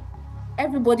now,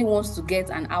 everybody wants to get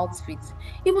an outfit.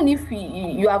 Even if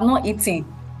you have not eaten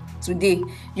today,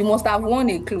 you must have worn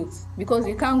a clothes because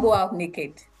you can't go out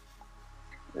naked.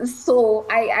 So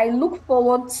I look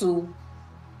forward to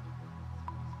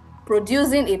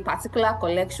producing a particular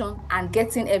collection and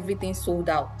getting everything sold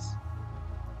out.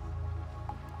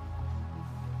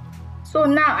 So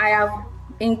now I have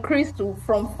increased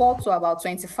from 4 to about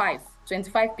 25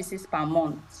 pieces per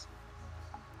month.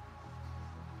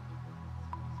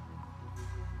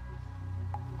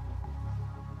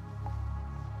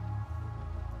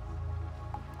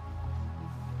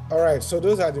 All right, so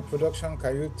those are the production.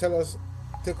 Can you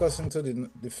take us into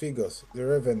the figures, the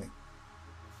revenue?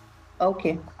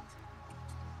 Okay.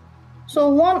 So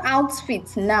one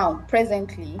outfit now,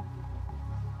 presently,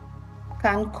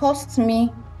 can cost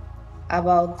me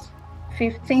about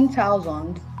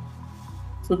 15,000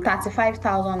 to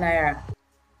 35,000 naira.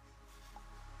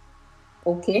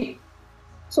 Okay.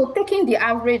 So taking the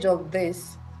average of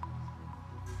this,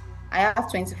 I have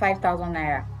 25,000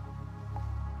 naira.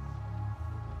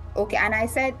 Okay, and I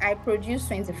said I produce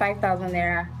 25,000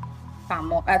 naira per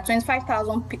month,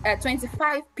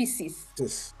 25 pieces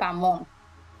Yes. per month.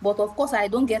 But of course, I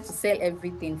don't get to sell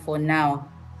everything for now.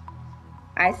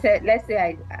 I said, let's say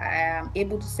I am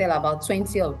able to sell about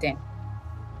 20 of them.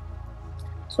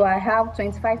 So I have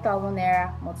 25,000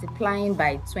 naira multiplying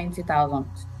by 20,000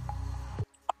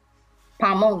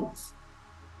 per month.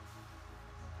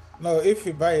 No, if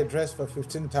you buy a dress for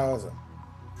 15,000,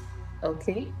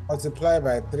 Okay. multiply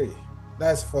by 3,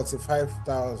 that's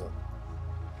 45,000.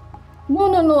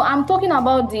 No. I'm talking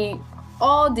about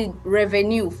all the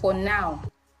revenue for now.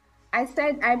 I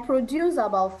said I produce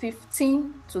about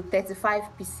 15 to 35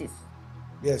 pieces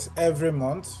Yes, every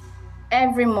month.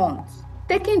 every month.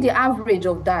 Taking the average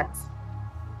of that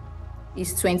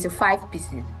is 25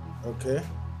 pieces. Okay.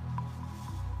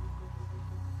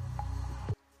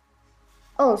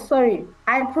 Oh, sorry.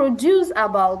 I produce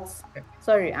about,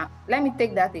 sorry, let me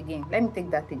take that again.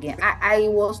 I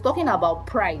was talking about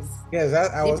price. Yes,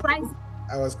 The price,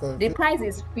 I was the confused. price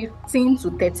is 15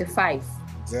 to 35.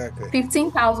 Exactly.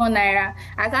 15,000 naira.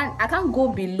 I can't go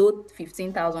below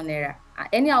 15,000 naira.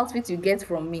 Any outfit you get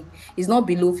from me is not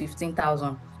below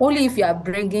 15,000. Only if you are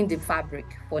bringing the fabric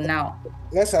for now.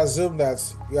 Let's assume that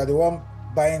you are the one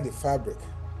buying the fabric.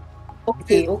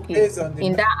 Okay. Based on the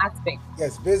In that aspect.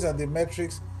 yes, based on the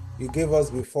metrics you gave us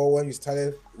before when you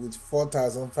started with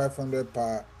 4,500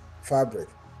 per fabric.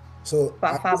 So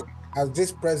Per fabric. at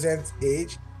this present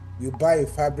age, you buy a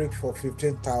fabric for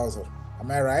 15,000.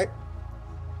 Am I right?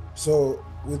 So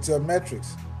with your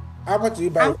metrics, how much do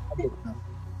you buy a I'm fabric now?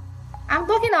 I'm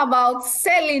talking about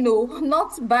selling, oh,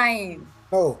 not buying.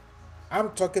 No,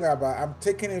 I'm taking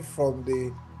it from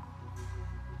the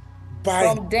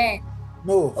buying. From then.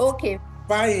 No, Okay.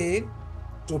 buying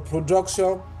to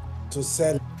production to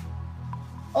selling.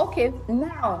 Okay.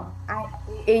 Now,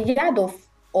 a yard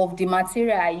of the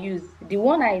material I use, the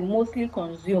one I mostly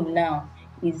consume now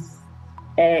is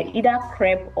either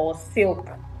crepe or silk.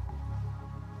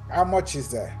 How much is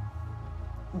that?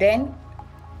 Then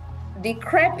the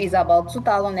crepe is about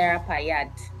 2,000 naira per yard.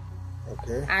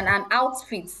 Okay. And an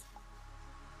outfit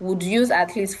would use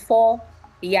at least 4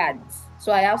 yards.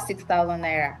 So I have 6,000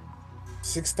 naira.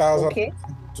 6,000 Okay.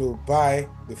 to buy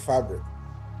the fabric.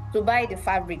 To buy the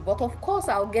fabric. But of course,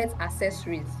 I'll get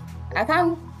accessories. I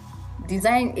can't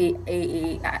design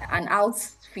an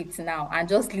outfit now and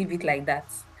just leave it like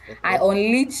that. Okay. I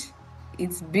unleash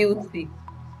its beauty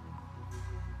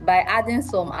by adding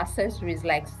some accessories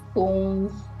like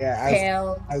stones, Yeah,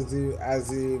 pearls. as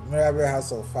the Mirabel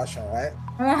House of Fashion, right?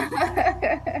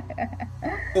 Okay.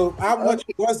 So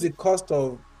what's the cost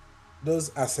of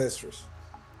those accessories?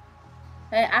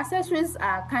 Accessories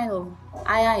are kind of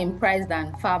higher in price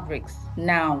than fabrics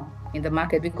now in the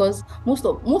market because most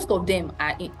of them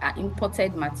are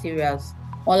imported materials.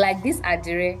 Unlike this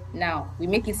Adire now, we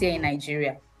make it here in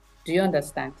Nigeria. Do you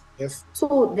understand? Yes.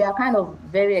 So they are kind of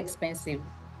very expensive.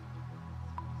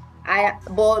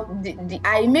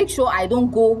 I make sure I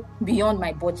don't go beyond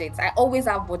my budget. I always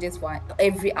have budgets for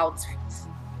every outfit.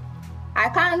 I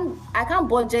can't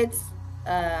budget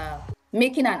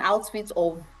making an outfit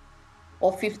of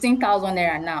 15,000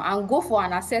 naira now and go for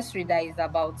an accessory that is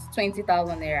about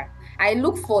 20,000 naira. I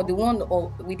look for the one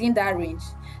within that range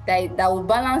that will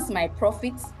balance my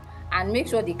profits and make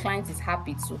sure the client is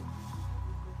happy too.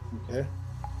 Okay.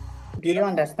 Do you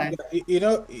understand?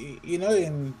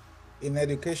 In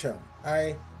education,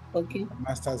 I Okay.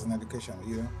 master's in education,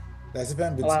 there's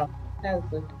even between Wow. That's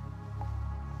good.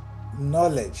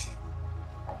 knowledge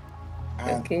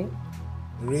and Okay.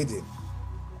 reading.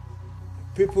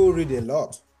 People read a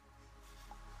lot.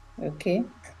 Okay.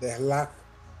 They lack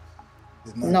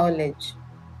the knowledge. Knowledge.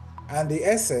 And the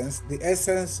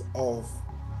essence of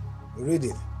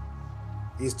reading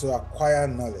is to acquire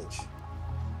knowledge.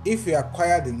 If you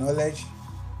acquire the knowledge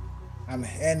and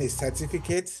earn a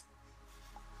certificate,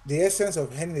 the essence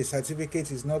of earning a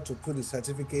certificate is not to put the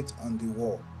certificate on the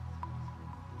wall.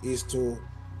 Is to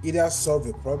either solve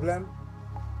a problem.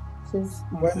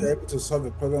 When you're able to solve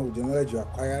a problem with the knowledge you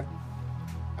acquired,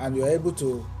 and you're able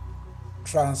to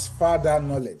transfer that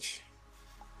knowledge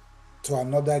to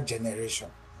another generation.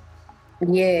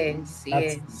 Yes, That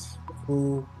yes. is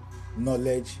full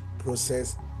knowledge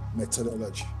process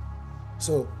methodology.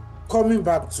 So coming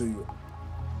back to you,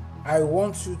 I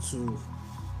want you to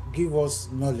give us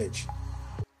knowledge,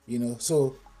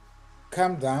 so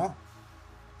calm down.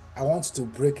 I want to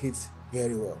break it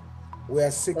very well. We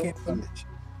are seeking knowledge.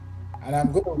 And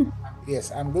I'm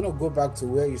going to go back to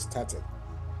where you started.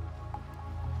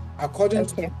 According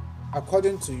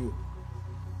to you,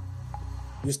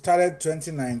 you started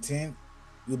 2019,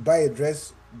 you buy a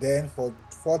dress then for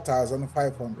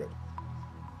 4,500.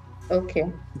 Okay.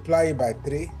 Multiply it by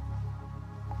 3,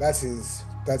 that is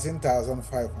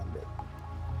 13,500.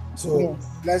 So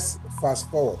let's fast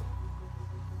forward.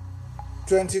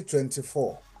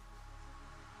 2024.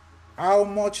 How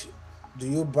much do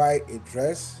you buy a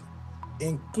dress,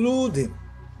 including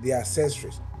the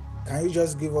accessories? Can you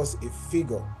just give us a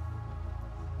figure?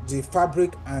 The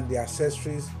fabric and the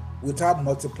accessories without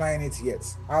multiplying it yet.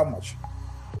 How much?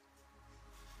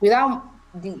 Without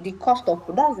the cost of,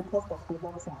 that's the cost of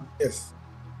production. Yes.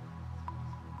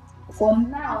 For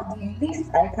now, the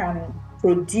least I can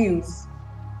produce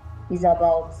is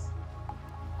about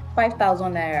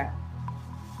 5,000 naira.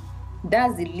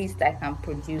 That's the least I can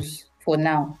produce for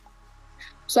now.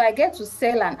 So I get to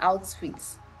sell an outfit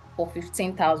for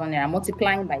 15,000 naira,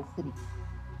 multiplying by 3. Okay.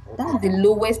 That's the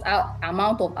lowest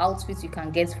amount of outfits you can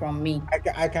get from me.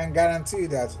 I can guarantee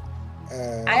that.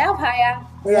 I have higher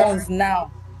ones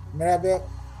now. Mirabel,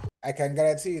 I can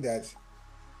guarantee you that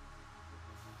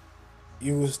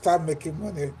you will start making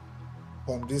money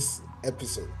from this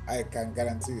episode. I can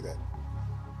guarantee you that.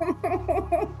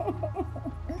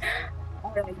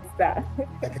 All right, sir.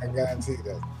 I can guarantee you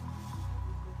that.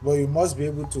 But you must be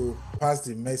able to pass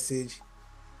the message.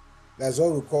 That's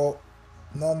what we call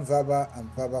non-verbal and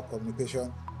verbal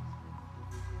communication.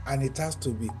 And it has to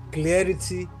be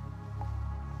clarity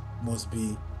must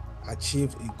be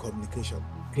achieved in communication.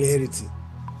 Clarity.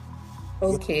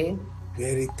 Okay.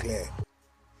 Very clear.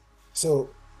 So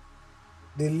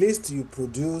the least you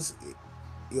produce,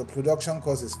 your production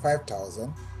cost is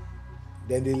 5,000.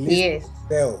 Then the least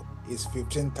sell is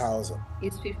 15,000.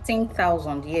 It's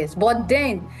 15,000, yes. But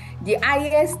then the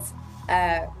highest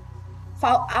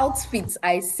outfits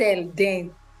I sell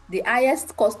then, the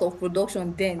highest cost of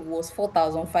production then was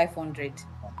 4,500.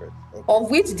 Okay. Of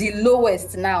which the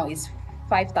lowest now is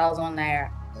 5,000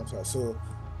 naira. Okay, so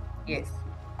yes.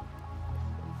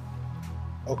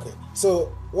 Okay,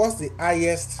 so what's the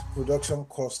highest production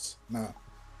cost now?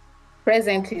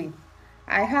 Presently,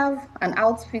 I have an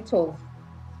outfit of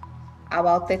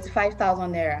about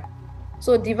 35,000 naira.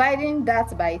 So dividing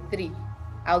that by 3,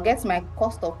 I'll get my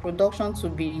cost of production to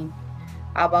be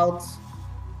about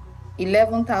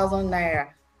 11,000 naira,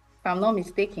 if I'm not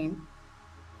mistaken.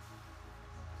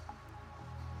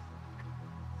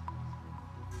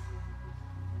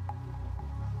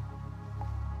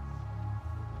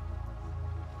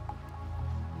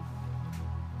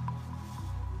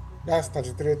 That's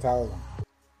 33,000.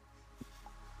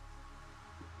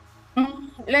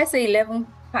 Let's say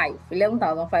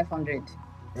 11,500.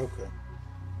 Okay.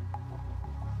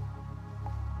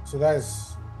 So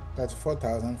that's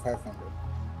 34,500.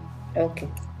 Okay.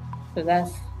 So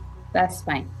that's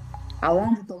fine. I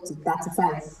want to talk to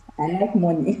 35. I like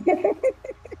money.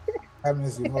 That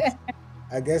means you must,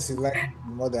 I guess you like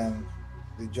more than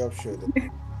the job showed. No.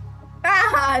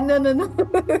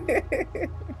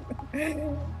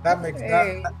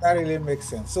 That really makes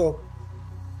sense. So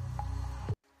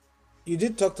you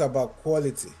did talk about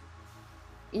quality.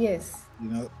 Yes.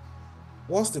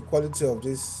 What's the quality of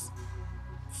this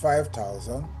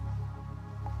 5,000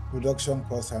 production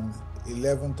cost and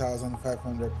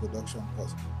 11,500 production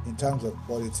cost in terms of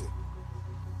quality?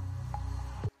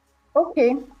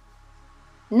 Okay.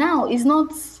 Now it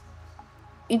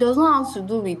does not have to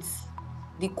do with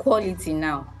the quality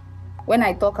now. When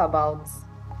I talk about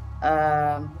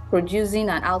producing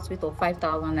an outfit of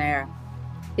 5,000 naira,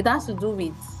 it has to do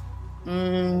with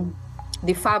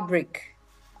the fabric,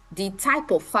 the type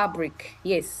of fabric.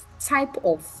 Yes, type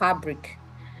of fabric.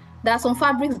 There are some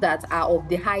fabrics that are of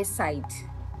the high side.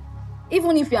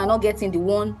 Even if you are not getting the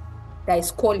one that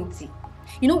is quality,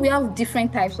 we have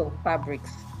different types of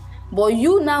fabrics. But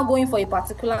you now going for a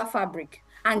particular fabric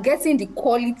and getting the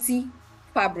quality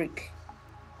fabric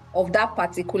of that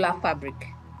particular fabric,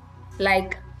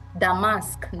 like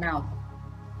damask now.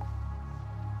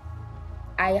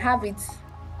 I have it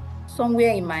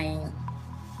somewhere in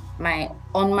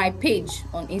on my page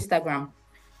on Instagram.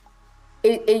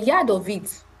 A yard of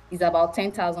it is about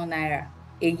 10,000 naira,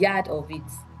 a yard of it.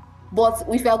 But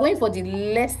if you are going for the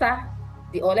lesser,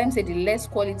 or let me say the less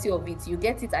quality of it, you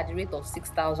get it at the rate of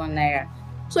 6,000 naira.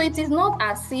 So it is not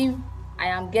as if I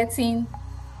am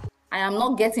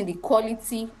not getting the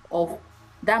quality of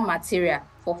that material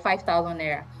for 5,000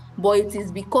 naira, but it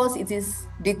is because it is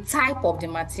the type of the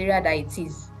material that it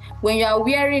is. When you are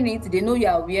wearing it, they know you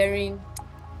are wearing,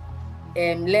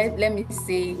 let me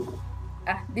say,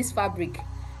 this fabric.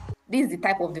 This is the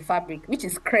type of the fabric, which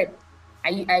is crepe.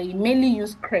 I mainly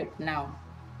use crepe now.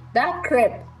 That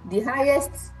crepe, the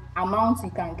highest amount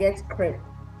you can get crepe,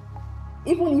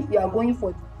 even if you are going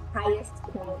for the highest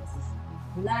quality,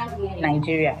 now here in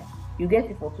Nigeria, you get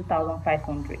it for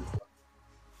 2,500.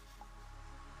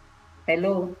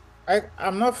 Hello?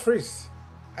 I'm not freeze.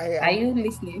 Are you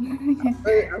listening?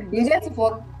 I'm You get it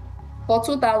for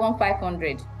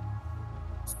 2,500.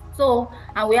 So,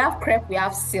 and we have crepe, we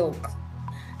have silk.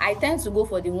 I tend to go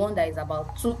for the one that is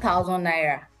about 2,000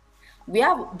 naira. We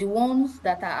have the ones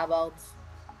that are about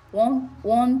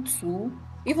 2,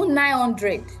 even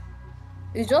 900.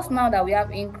 It's just now that we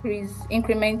have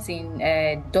increments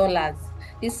in dollars,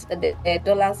 this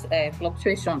dollars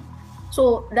fluctuation.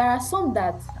 So there are some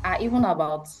that are even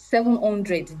about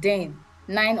 700, then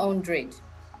 900,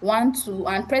 1, 2,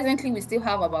 and presently we still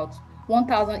have about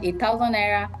 1,000, 8,000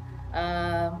 naira,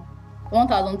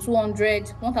 1,200,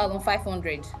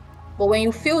 1,500. But when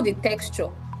you feel the texture,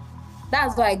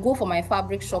 that's why I go for my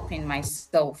fabric shopping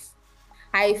myself.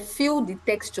 I feel the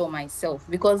texture myself,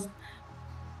 because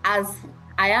as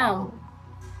I am,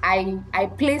 I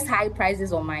place high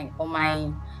prices on my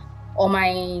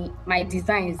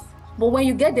designs. But when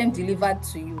you get them delivered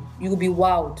to you, you'll be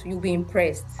wowed, you'll be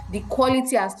impressed. The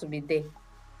quality has to be there.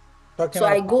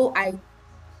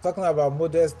 Talking about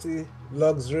modesty,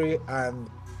 luxury, and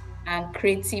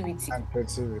creativity.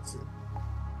 creativity.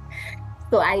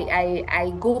 So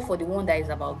I go for the one that is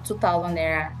about 2,000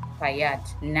 naira per yard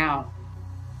now.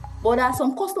 But there are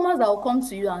some customers that will come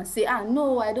to you and say,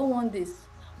 no, I don't want this.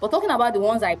 But talking about the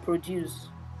ones I produce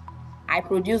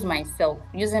myself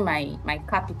using my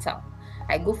capital.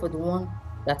 I go for the one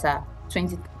that are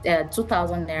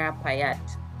 2,000 naira per yard.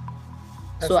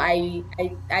 So I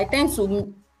tend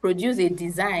to produce a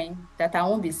design that I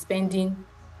won't be spending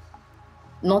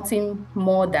nothing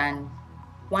more than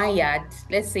 1 yard,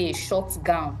 let's say a short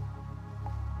gown.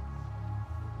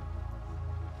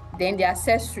 Then the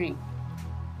accessory,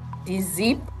 the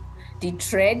zip, the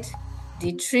thread,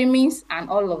 the trimmings, and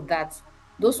all of that.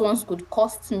 Those ones could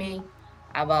cost me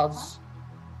about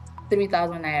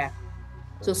 3,000 naira.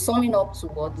 So summing up to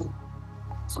what?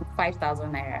 So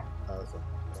 5,000 naira.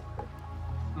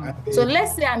 Okay. So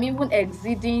let's say I'm even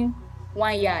exceeding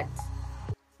 1 yard.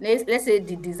 Let's say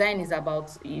the design is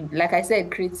about, like I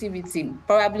said, creativity,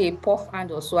 probably a puff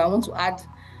hand or so. I want to add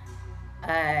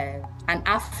an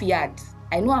half yard.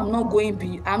 I know I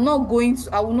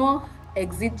will not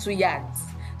exceed 2 yards.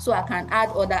 So I can add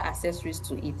other accessories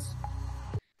to it.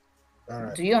 All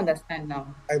right. Do you understand now?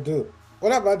 I do.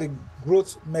 What about the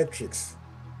growth metrics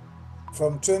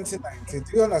from 2019?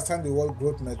 Do you understand the word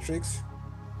growth metrics?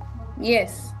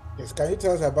 Yes. Yes. Can you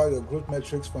tell us about your growth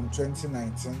metrics from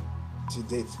 2019 to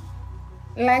date?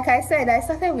 Like I said, I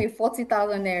started with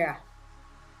 40,000 naira.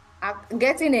 I'm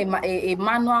getting a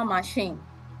manual machine.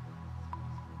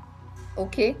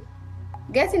 Okay.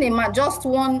 Getting just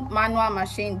one manual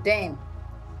machine then,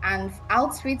 and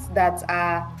outfits that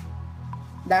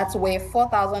were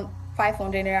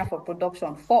 4,500 naira for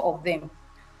production, 4 of them.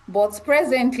 But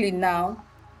presently now,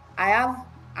 I have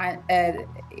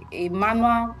a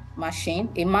manual machine,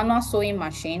 a manual sewing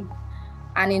machine,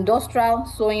 an industrial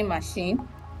sewing machine.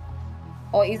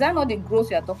 Or is that not the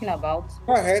growth you are talking about?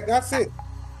 Go ahead, that's it.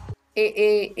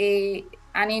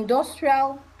 An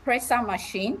industrial presser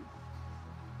machine.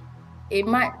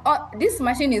 This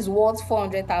machine is worth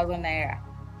 400,000 naira.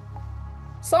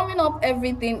 Summing up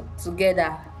everything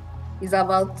together is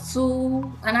about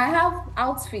 2, and I have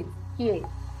outfits here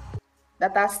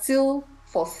that are still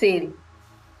for sale.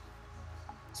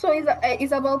 So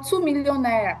it's about 2 million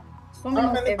naira.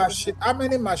 How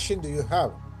many machines do you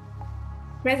have?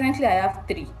 Presently, I have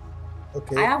 3.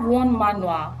 Okay. I have 1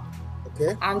 manual.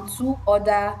 Okay. and 2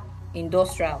 other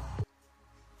industrial.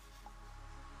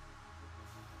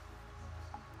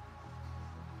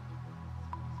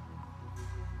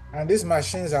 And these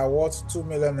machines are worth 2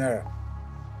 million naira.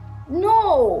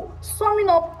 No, summing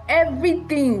up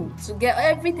everything to get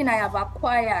everything I have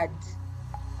acquired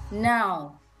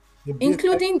now, The business,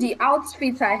 including the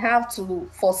outfits I have to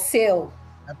for sale,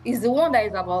 is the one that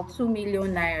is about 2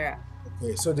 million naira.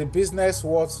 okay, so the business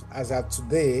worth as at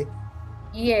today,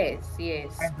 Yes,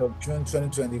 yes, 9th of June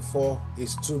 2024,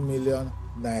 is 2 million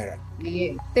naira.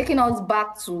 yes. Taking us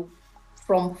back to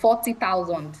from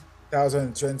 40,000.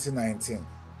 2019.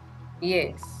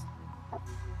 Yes.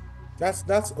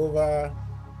 That's over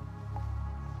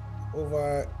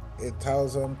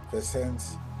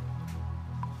 1,000%.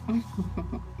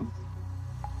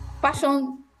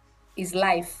 Passion is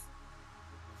life.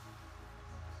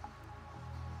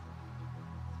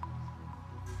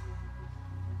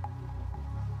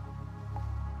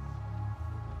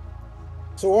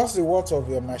 So what's the worth of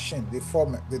your machine? The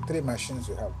 3 machines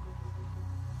you have.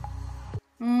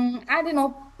 Adding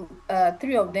up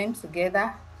 3 of them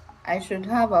together, I should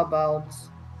have about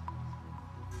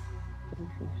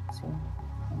 350,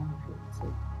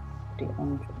 150,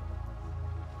 300.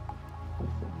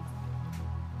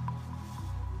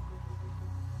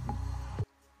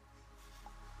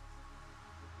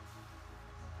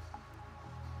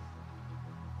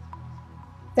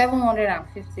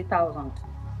 750,000.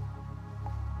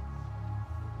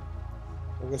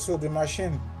 Okay, so the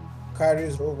machine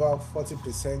carries over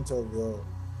 40%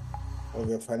 of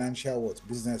your financial worth,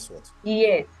 business worth.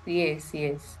 Yes, yes,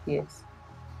 yes, yes.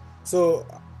 So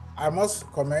I must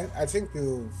comment, I think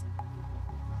you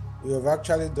have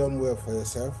actually done well for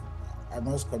yourself. I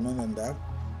must comment on that.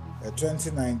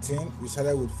 2019, you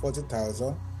started with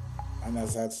 40,000, and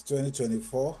as at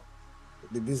 2024,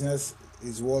 the business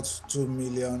is worth 2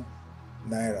 million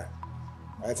naira.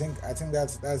 I think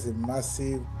that's a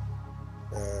massive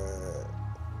uh,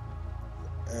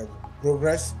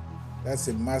 progress. That's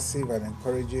a massive and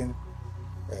encouraging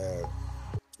uh,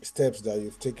 steps that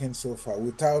you've taken so far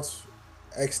without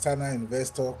external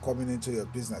investor coming into your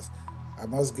business. I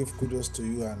must give kudos to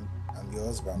you and your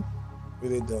husband.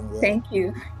 Really done well. Thank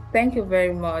you. Thank you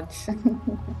very much.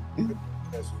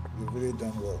 Yes, you've really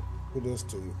done well. Kudos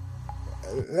to you.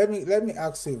 Let me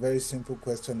ask you a very simple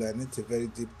question that needs a very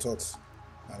deep thought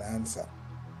and answer.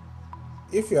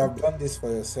 If you have done this for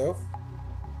yourself,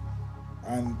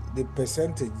 and the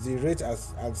percentage, the rate at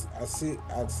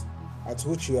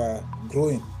which you are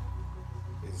growing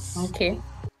is Okay.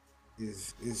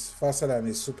 is faster than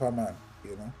a Superman,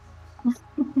 you know.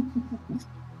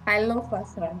 I love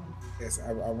fashion. Yes,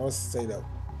 I must say that.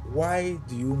 Why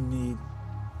do you need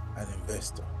an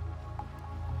investor?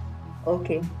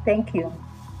 Okay, thank you.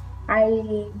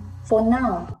 For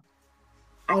now,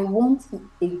 I want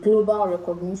a global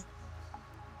recognition.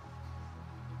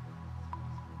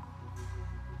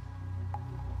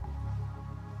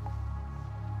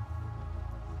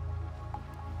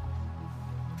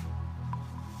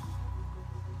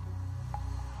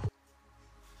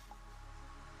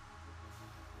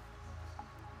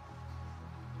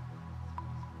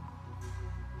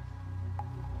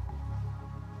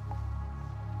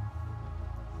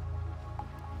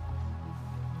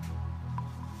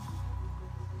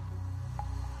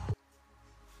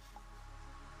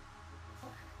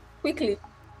 Quickly.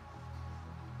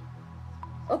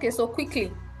 Okay, so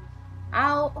quickly,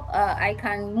 how I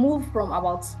can move from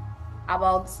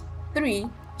about 3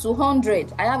 to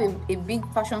 100. I have a big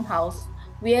fashion house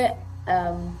where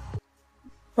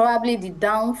probably the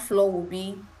down floor will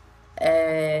be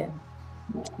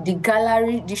the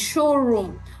gallery, the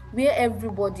showroom, where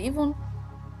everybody, even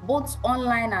both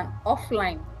online and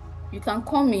offline, you can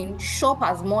come in, shop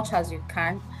as much as you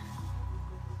can.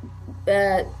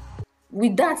 Uh,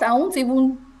 with that, I won't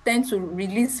even tend to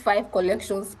release 5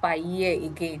 collections per year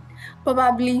again.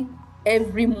 Probably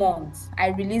every month I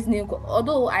release new,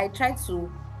 although I try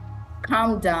to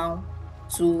calm down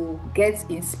to get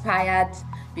inspired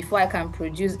before I can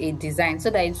produce a design so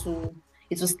that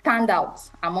it will stand out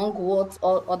among what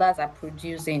all others are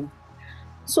producing.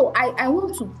 So I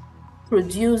want to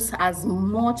produce as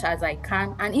much as I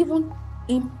can and even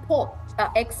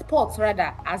export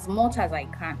rather as much as I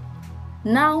can.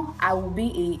 Now I will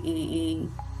be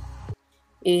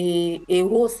a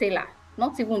wholesaler,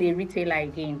 not even a retailer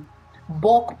again.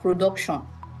 Bulk production.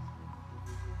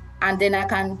 And then I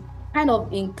can kind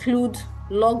of include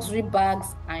luxury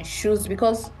bags and shoes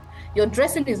because your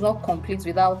dressing is not complete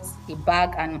without a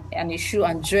bag and a shoe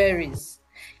and jewelries.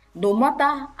 No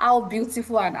matter how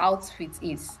beautiful an outfit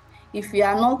is, if you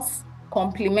are not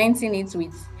complementing it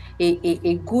with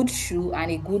a good shoe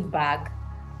and a good bag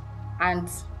and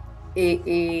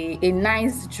a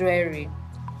nice jewelry,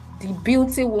 the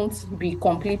beauty won't be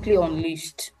completely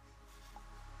unleashed.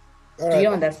 All Do right. you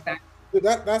understand?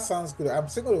 That sounds good. I'm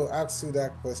still going to ask you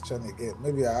that question again.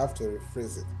 Maybe I have to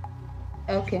rephrase it.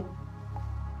 Okay.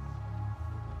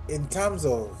 In terms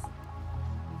of,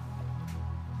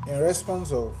 in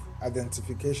response of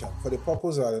identification, for the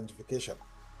purpose of identification,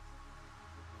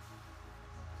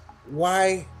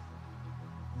 why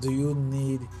do you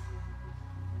need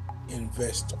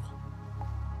investor?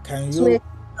 Can To, you, ex-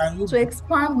 can you, to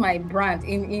expand my brand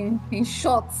in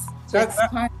shorts, to that,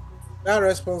 that, expand. that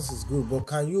response is good, but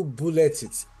can you bullet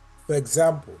it? For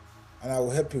example, and I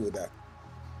will help you with that.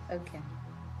 Okay.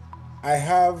 I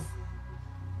have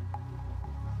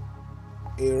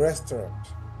a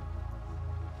restaurant.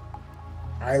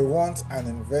 I want an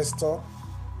investor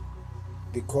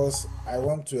because I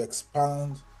want to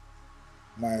expand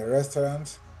my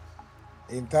restaurant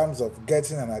in terms of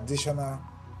getting an additional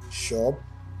shop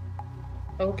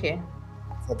Okay.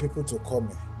 for people to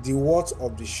come in. The worth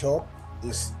of the shop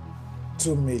is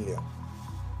 2 million.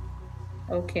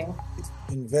 Okay. It's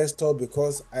investor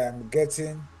because I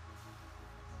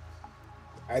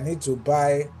need to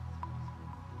buy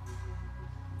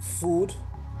food,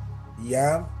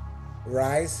 yam,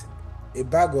 rice. A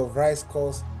bag of rice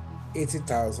costs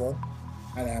 80,000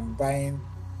 and I'm buying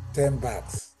 10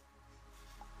 bags.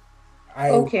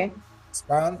 I Okay.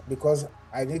 expand because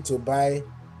I need to buy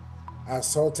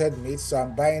assorted meat, so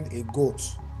I'm buying a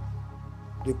goat.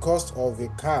 The cost of a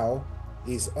cow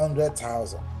is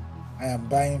 100,000. I am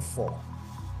buying four.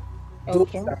 Those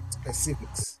Okay. are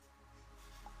specifics.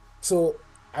 So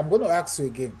I'm going to ask you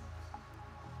again,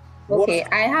 what, Okay.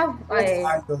 I have what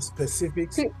are your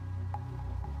specifics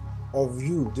of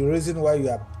you, the reason why you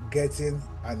are getting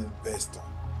an investor?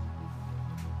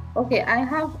 okay, I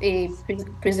have a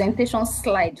presentation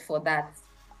slide for that,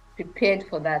 prepared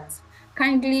for that.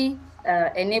 Kindly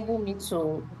enable me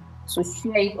to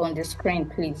share it on the screen,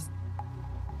 please.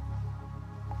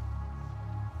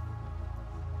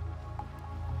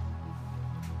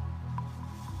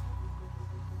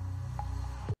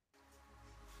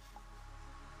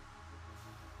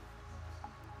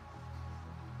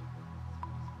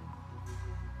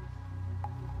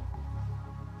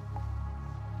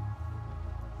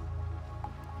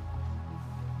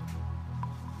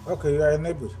 Okay, you are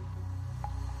enabled.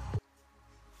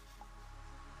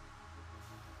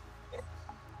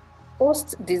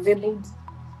 Post disabled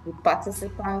the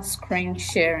participant screen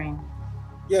sharing.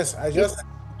 Yes, I It, just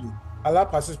allow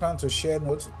participants to share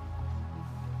notes.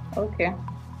 okay.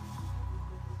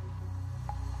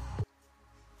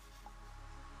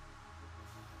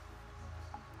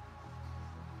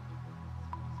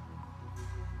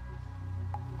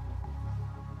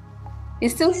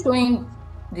 It's still showing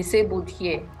disabled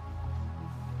here.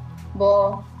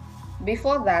 But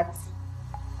before that,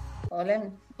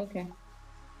 oh, okay.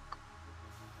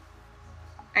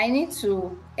 I need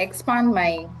to expand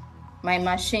my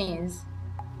machines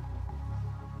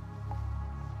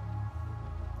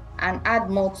and add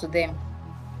more to them.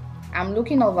 I'm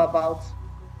looking of about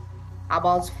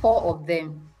 4 of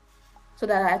them so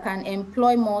that I can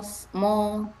employ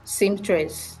more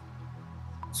seamstress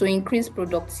to increase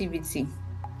productivity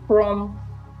from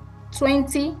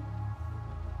 20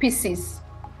 pieces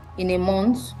in a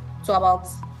month to about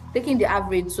taking the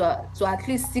average to at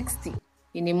least 60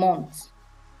 in a month.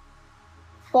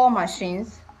 4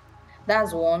 machines,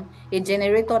 that's one. A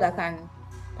generator that can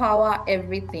power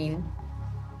everything.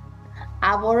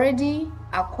 I've already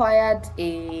acquired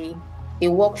a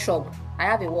workshop. I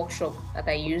have a workshop that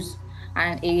I use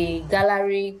and a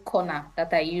gallery corner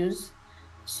that I use.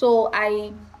 So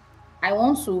I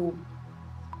want to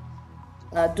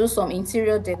do some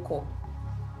interior decor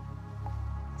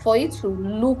for it to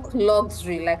look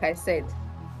luxury, like I said,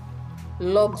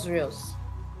 luxurious.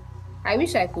 I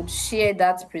wish I could share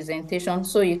that presentation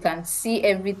so you can see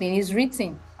everything is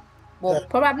written. Yeah, But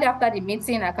probably after the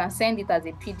meeting, I can send it as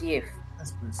a PDF.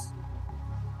 yes, please.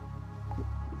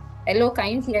 Hello, can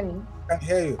you hear me? I can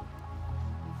hear you.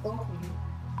 Okay.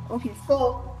 Okay,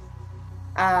 so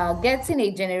getting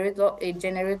a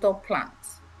generator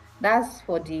plant. That's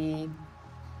for the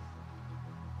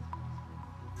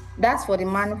that's for the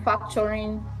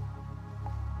manufacturing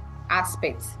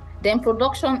aspect. Then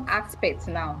production aspect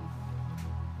now.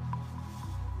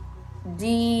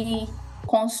 The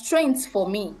constraints for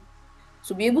me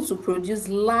to be able to produce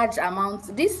large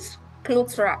amounts, this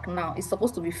clothes rack now is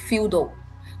supposed to be filled up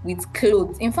with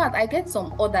clothes. In fact, I get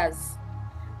some orders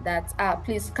that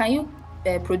please, can you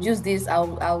produce this,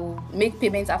 I'll make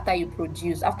payments after you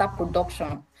produce, after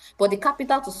production. But the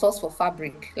capital to source for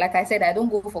fabric, like I said, I don't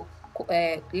go for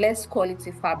less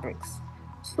quality fabrics.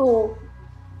 So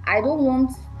I don't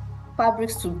want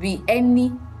fabrics to be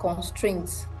any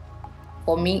constraints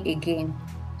for me again.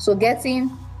 So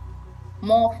getting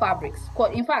more fabrics.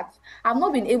 In fact, I've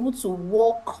not been able to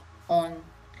work on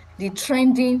the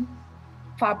trending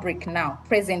fabric now,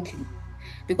 presently,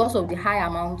 because of the high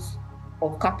amounts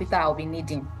of capital I'll be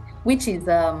needing, which is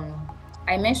I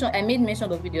made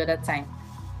mention of it the other time.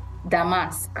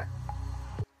 Damask,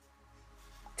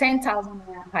 10,000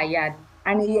 naira per yard.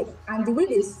 And the way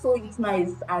they sew it now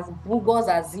is as bogus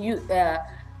as you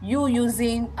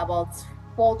using about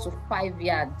 4 to 5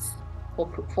 yards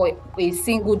for a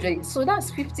single dress. So that's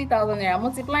 50,000 naira.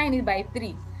 Multiplying it by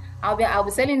 3, I'll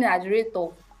be selling it at the rate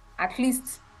of at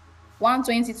least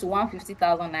 120 to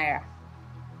 150,000 naira.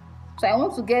 So I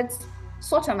want to get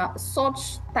such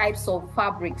types of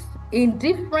fabrics in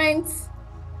different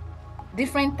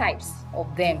types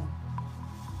of them.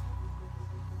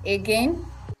 Again,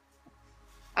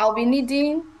 I'll be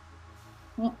needing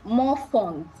more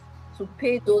funds to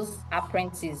pay those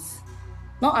apprentices.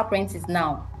 Not apprentices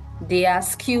now, they are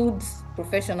skilled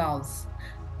professionals,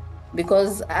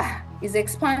 because it's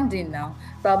expanding now.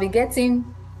 So I'll be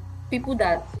getting people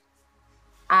that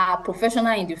are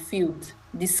professional in the field,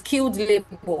 the skilled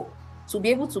labor, to be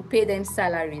able to pay them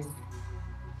salaries.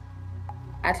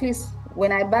 At least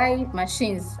when I buy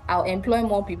machines, I'll employ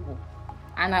more people.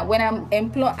 And when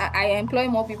I employ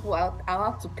more people, I'll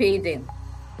have to pay them.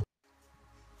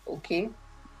 Okay.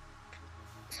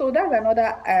 So that's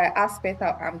another aspect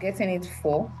I'm getting it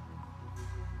for.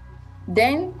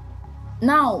 Then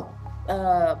now,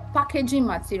 packaging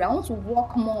material. I want to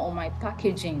work more on my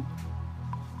packaging.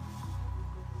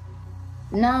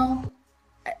 Now,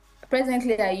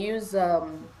 presently I use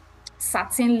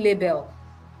satin label,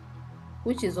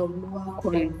 which is of lower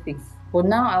quality. But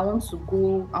now I want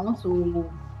to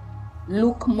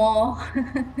look more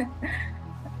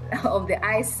of the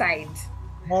eye side.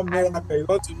 More Mirabelle. You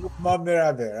want to look more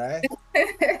Mirabelle, right?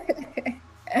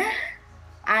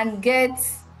 And get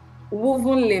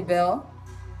woven label.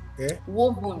 Okay.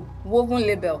 Woven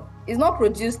label. It's not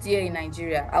produced here in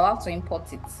Nigeria. I'll have to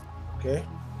import it. Okay.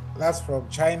 That's from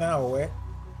China or where?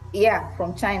 Yeah,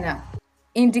 from China.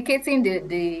 Indicating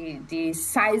the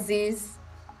sizes,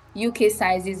 UK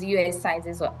sizes, US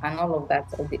sizes, and all of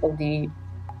that of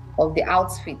the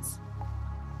outfits.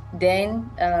 Then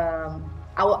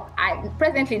I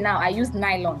presently now I use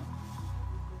nylon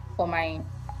for my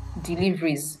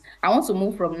deliveries. I want to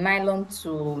move from nylon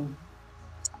to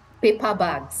paper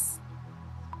bags.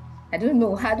 I don't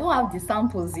know. I don't have the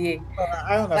samples here.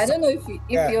 I understand. I don't know if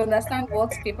you understand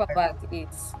what paper bag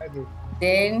is. I do.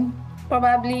 Then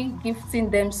probably gifting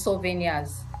them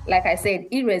souvenirs. Like I said,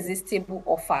 irresistible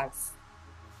offers.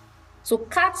 So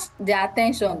catch their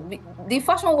attention. The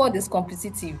fashion world is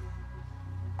competitive.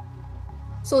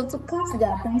 So to catch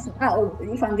their attention,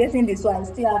 if I'm getting this one, I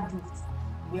still have gifts.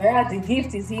 Whereas the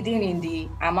gift is hidden in the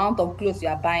amount of clothes you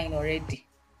are buying already.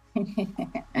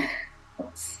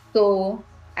 So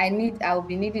I'll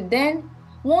be needing. Then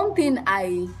one thing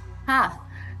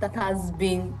that has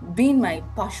been my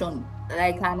passion,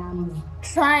 like, and I'm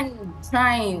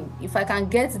trying, if I can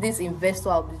get this investor,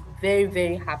 I'll be very,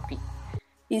 very happy,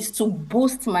 is to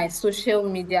boost my social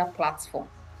media platform,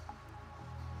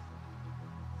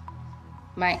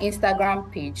 my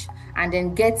Instagram page, and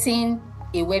then getting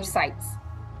a website.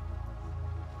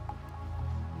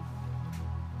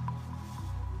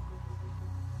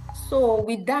 So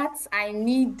with that, I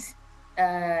need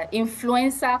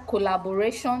influencer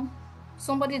collaboration,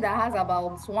 somebody that has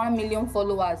about 1 million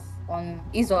followers on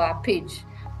his or her page,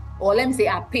 or let me say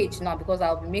her page now, because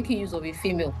I'll be making use of a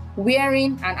female,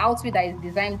 wearing an outfit that is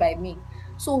designed by me.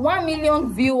 So 1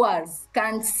 million viewers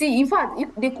can see. In fact,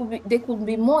 they could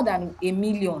be more than 1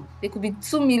 million. They could be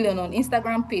 2 million on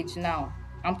Instagram page now.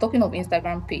 I'm talking of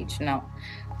Instagram page now.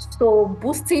 So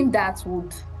boosting that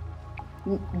would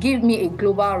give me a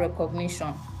global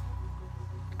recognition.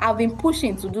 I've been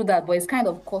pushing to do that, but it's kind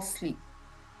of costly.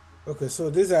 Okay,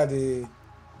 so these are the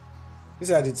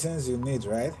things you need,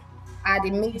 right? Are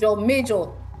the major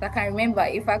that I can remember.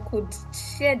 If I could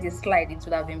share the slide, it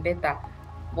would have been better.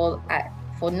 But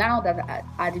for now, that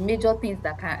are the major things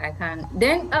that I can.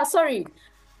 Then, sorry,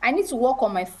 I need to work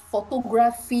on my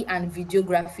photography and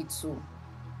videography too.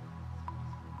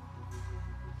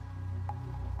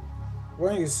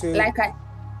 When you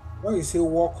say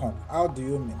work on, how do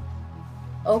you mean?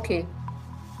 Okay.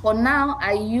 For now,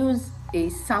 I use a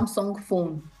Samsung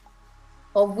phone,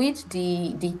 of which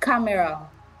the camera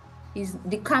is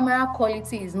the camera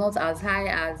quality is not as high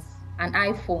as an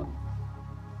iPhone.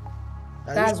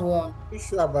 That's one. You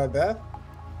sure about that?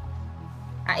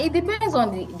 It depends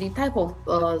on the type of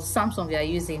Samsung you are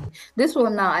using. This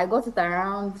one now, I got it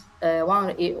around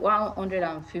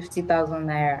 150,000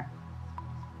 naira.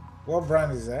 What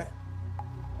brand is that?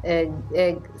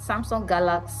 Samsung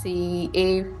Galaxy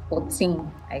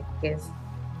A14, I guess.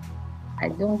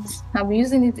 I've been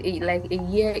using it like a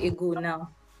year ago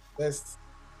now. Best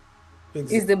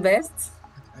Pixel. It's the best.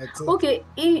 I think. Okay,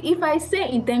 if I say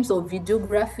in terms of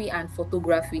videography and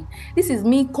photography, this is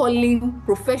me calling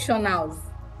professionals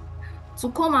to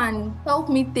come and help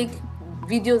me take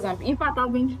videos. And in fact,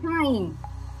 I've been trying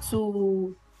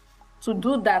to to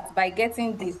do that by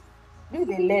getting this. This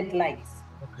is a LED light.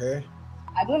 Okay.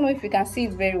 I don't know if you can see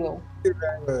it very well. Very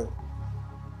well.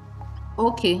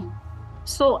 Okay.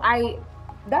 So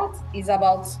that is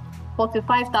about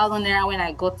 45,000 naira when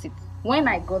I got it. When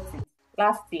I got it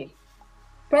last year.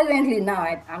 Presently now,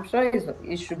 I'm sure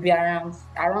it should be around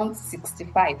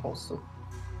 65 or so.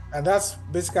 And that's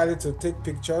basically to take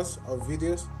pictures or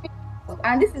videos.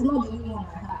 And this is not the only one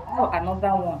I have. I have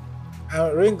another one.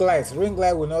 And ring lights. Ring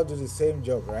light will not do the same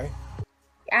job, right?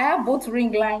 I have both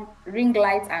ring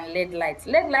lights and LED lights.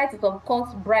 LED light is of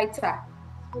course brighter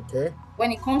Okay.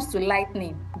 when it comes to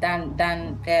lightning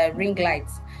than ring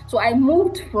lights. So I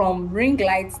moved from ring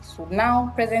lights to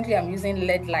now presently I'm using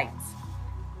LED lights.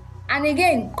 And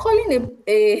again, calling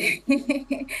a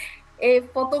a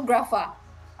photographer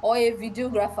or a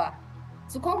videographer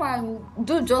to come and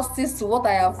do justice to what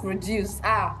I have produced.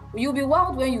 You'll be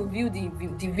wild when you view the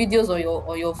videos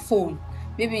on your phone.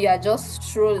 Maybe you are just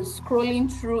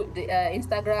scrolling through the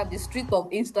Instagram, the street of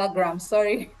Instagram,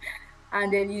 sorry,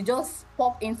 and then you just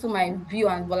pop into my view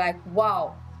and we're like,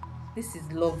 wow, this is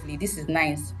lovely, this is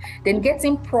nice. Then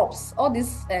getting props, all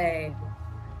this to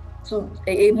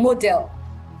a model.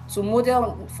 To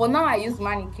model, for now I use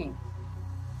mannequin.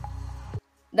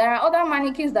 There are other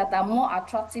mannequins that are more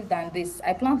attractive than this.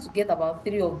 I plan to get about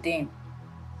 3 of them.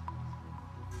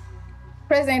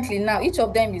 Presently now, each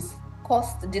of them is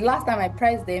cost, the last time I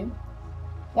priced them,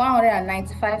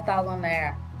 195,000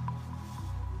 naira.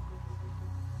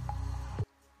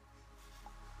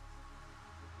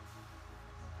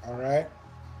 All right.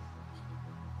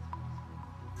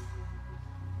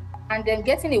 And then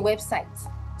getting a website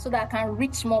so that I can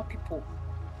reach more people.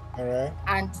 All right.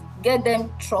 And get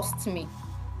them trust me.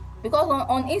 Because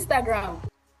on Instagram,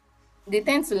 they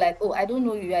tend to like, oh, I don't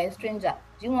know you are a stranger.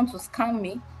 Do you want to scam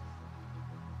me?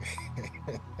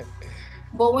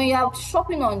 But when you are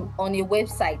shopping on a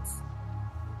website,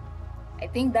 I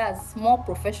think that's more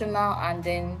professional, and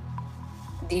then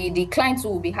the clients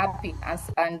will be happy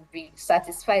and be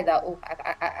satisfied that, oh,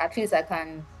 at least I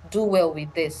can do well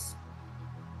with this.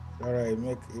 All right.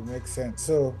 It makes sense.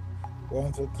 So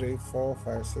 1, 2, 3, 4,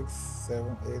 5, 6,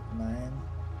 7, 8, 9.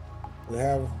 We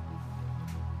have.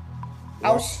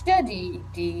 I'll share the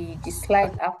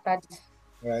slide after this.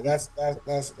 Right, that's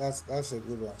a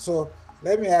good one. So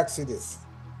let me ask you this.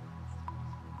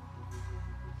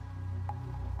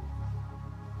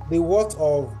 The worth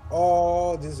of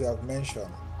all these you have mentioned,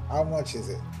 how much is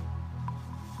it?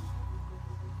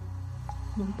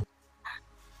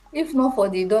 If not for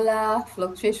the dollar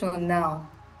fluctuation now,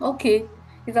 okay,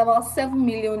 it's about 7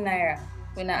 million naira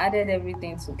when I added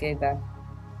everything together.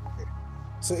 Okay.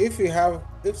 So if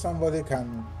somebody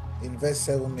can invest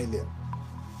 7 million,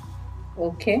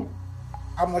 okay,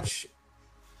 how much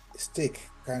stake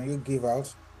can you give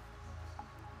out?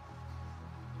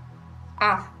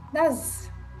 That's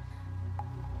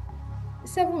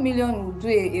 7 million will do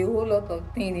a whole lot of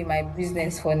things in my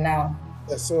business for now.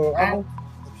 Yeah, so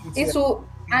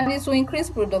and it will increase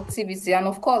productivity, and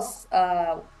of course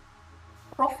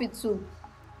profit too.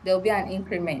 There'll be an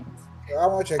increment. So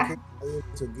how much equity are you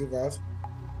able to give out?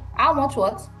 How much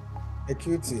what?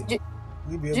 Equity. Do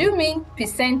you mean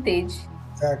percentage?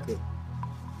 Exactly.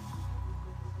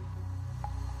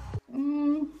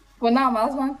 For now, my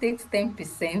husband takes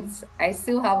 10%. I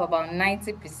still have about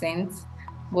 90%.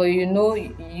 But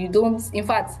you don't, in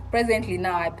fact, presently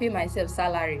now, I pay myself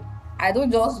salary. I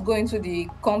don't just go into the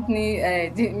company,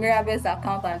 the Mirabel's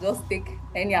account and just take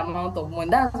any amount of money.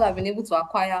 That's why I've been able to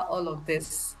acquire all of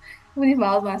this. Even if my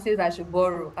husband says I should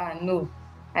borrow, no,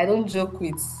 I don't joke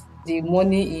with the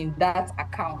money in that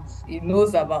account. He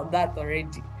knows about that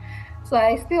already. So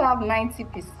I still have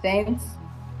 90%.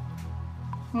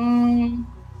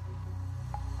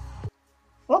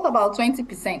 What about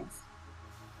 20%?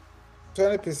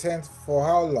 20% for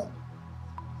how long?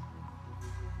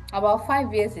 About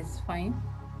 5 years is fine.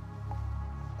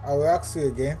 I will ask you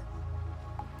again.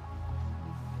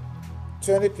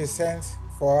 20%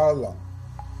 For how long?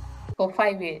 For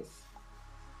 5 years.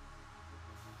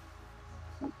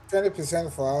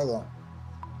 20% for how long?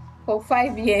 For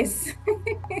 5 years.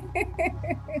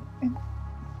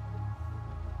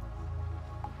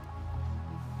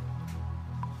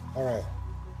 All right.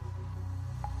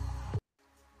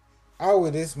 How will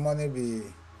this money be?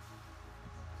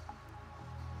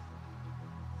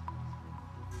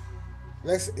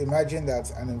 Let's imagine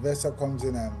that an investor comes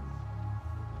in and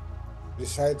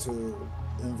decide to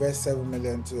invest 7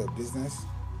 million into your business.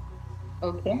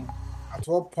 Okay. At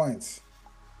what point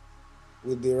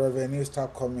will the revenue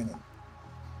start coming in?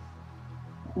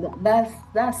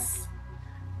 That's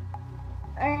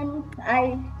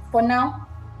I for now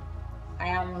I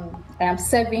am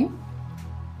serving,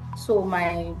 so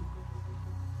my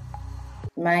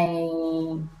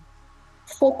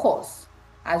focus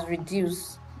has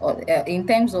reduced in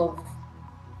terms of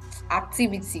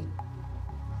activity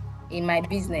in my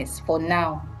business for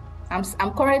now.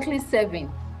 I'm currently serving.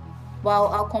 Well,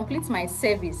 I'll complete my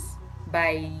service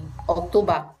by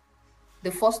October,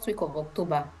 the first week of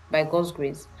October, by God's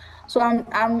grace. So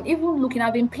I'm even looking,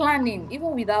 I've been planning,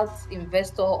 even without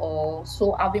investor or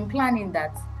so, I've been planning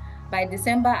that by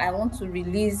December I want to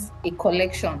release a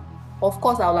collection. Of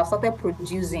course, I will have started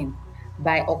producing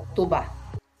by October.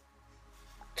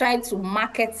 Try to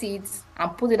market it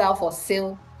and put it out for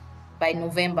sale by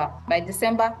November. By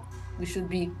December, we should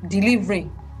be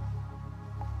delivering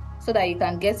so that you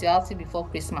can get your outing before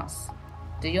Christmas.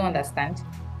 Do you understand?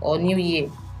 Or New Year.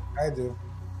 I do.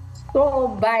 So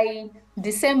by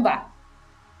December,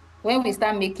 when we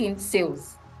start making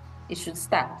sales, it should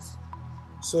start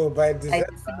So by by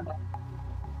December, December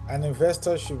an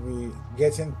investor should be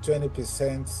getting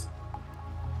 20%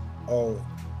 of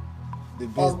the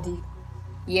business. of the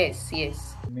yes,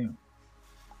 yes, New.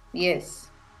 yes.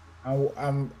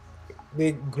 And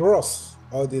the gross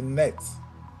or the net.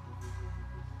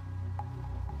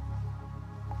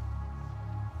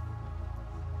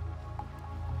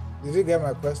 Did you get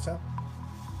my question?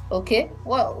 Okay.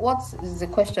 What is the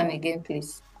question again,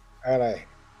 please? All right.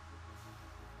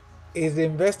 Is the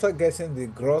investor getting the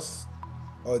gross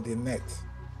or the net?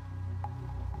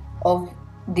 Of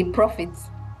the profits.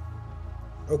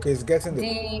 Okay, it's getting the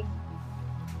The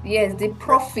yes, the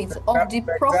profits of the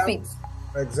for example, profits.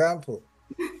 for example.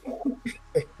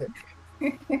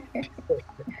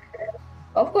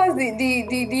 Of course,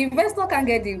 the investor can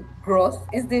get the gross.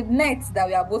 It's the net that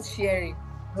we are both sharing.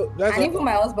 No, that's And why even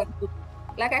my husband,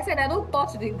 like I said, I don't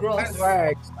touch the that's gross.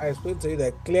 why I explained to you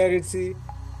that clarity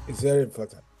is very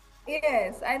important.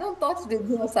 Yes, I don't touch the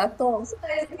gross at all. So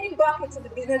that it's going back into the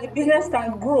business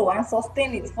can grow and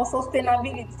sustain it for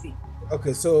sustainability.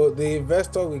 Okay, so the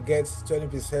investor will get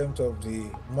 20% of the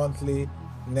monthly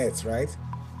net, right?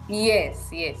 Yes,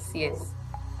 yes, yes.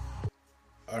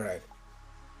 All right.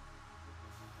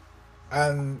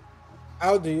 And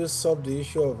how do you solve the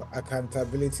issue of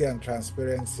accountability and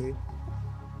transparency?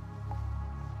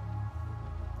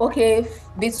 Okay,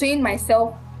 between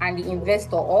myself and the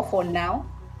investor, or for now,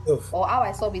 Of or how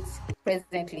I solve it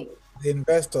presently. the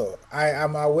investor, I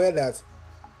am aware that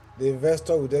the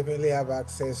investor will definitely have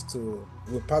access to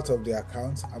be part of the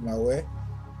account. I'm aware.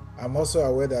 I'm also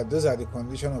aware that those are the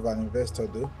conditions of an investor,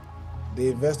 though. The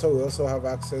investor will also have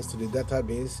access to the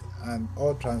database, and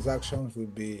all transactions will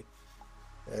be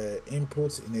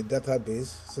input in a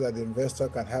database so that the investor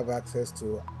can have access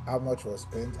to how much was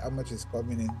spent, how much is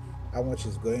coming in, how much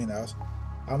is going out.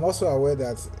 I'm also aware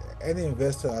that any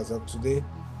investor as of today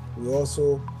will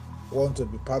also want to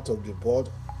be part of the board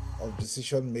of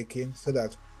decision making so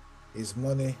that his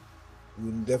money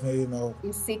will definitely know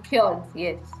It's secured,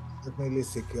 yes. definitely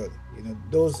secured.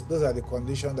 Those are the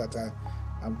conditions that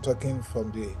I'm talking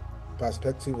from the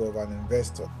perspective of an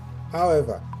investor.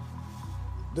 However,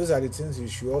 those are the things you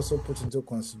should also put into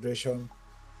consideration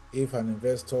if an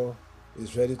investor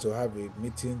is ready to have a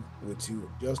meeting with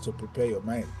you, just to prepare your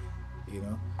mind.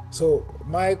 So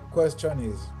my question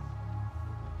is,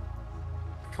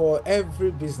 for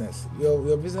every business,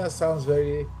 your business sounds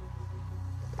very,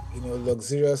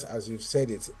 luxurious, as you've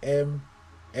said it,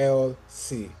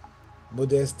 MLC,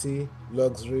 modesty,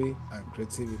 luxury, and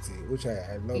creativity, which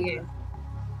I love that. Yes.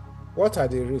 What are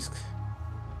the risks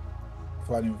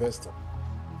for an investor?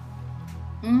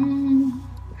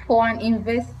 For an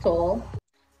investor,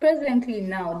 presently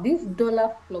now, this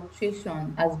dollar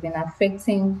fluctuation has been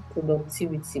affecting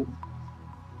productivity.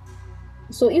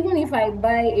 So even if I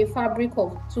buy a fabric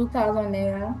of 2,000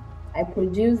 naira, I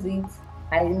produce it,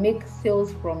 I make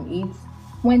sales from it.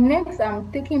 When next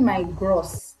I'm taking my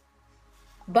gross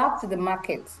back to the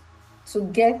market to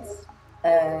get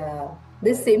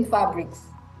the same fabrics,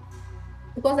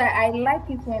 because I like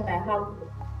it when I have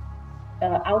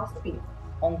outfit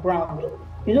on ground.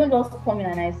 You don't just come in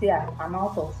and I say, "Ah, I'm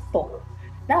out of stock."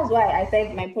 That's why I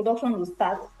said my production will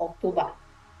start October.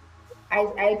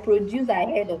 I produce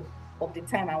ahead of the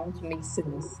time I want to make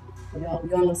sales.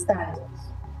 You understand?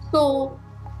 So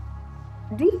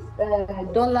this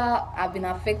dollar have been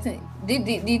affecting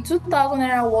the 2,000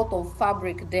 naira worth of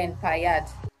fabric then per yard.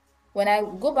 When I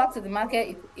go back to the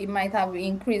market, it might have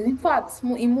increased. In fact,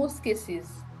 in most cases,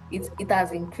 it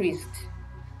has increased.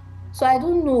 So I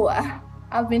don't know.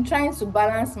 I've been trying to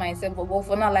balance myself, but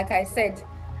for now, like I said,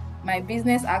 my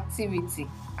business activity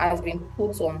has been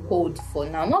put on hold for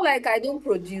now. Not like I don't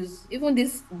produce. Even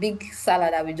this big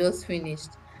salad that we just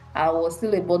finished, I was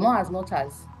still able, not as much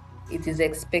as it is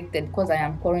expected because I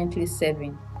am currently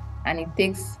serving, and it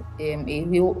takes a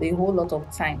whole lot of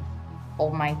time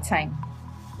of my time.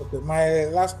 Okay, my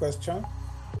last question.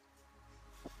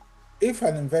 If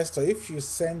an investor, if you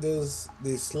send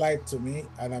the slide to me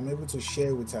and I'm able to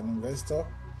share with an investor,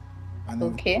 and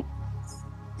if Okay,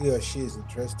 he or she is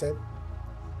interested,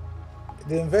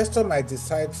 the investor might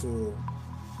decide to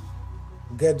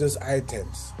get those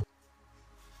items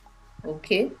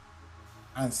okay,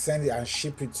 and send it and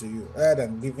ship it to you rather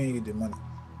than giving you the money.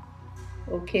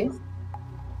 okay.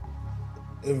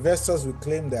 Investors will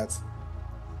claim that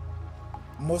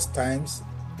most times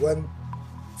when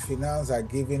funds are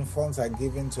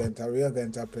given to real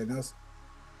entrepreneurs,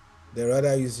 they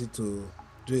rather use it to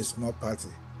do a small party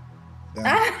than.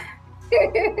 Ah!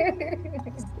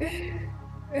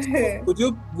 So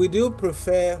would you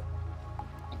prefer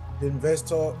the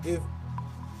investor if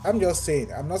I'm just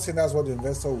saying, I'm not saying that's what the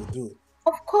investor would do.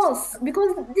 Of course,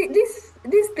 because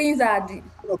these things are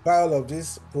Buy all of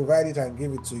this, provide it, and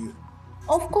give it to you.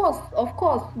 of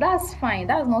course, that's fine.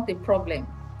 That's not a problem.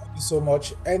 Thank you so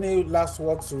much. Any last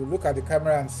word to look at the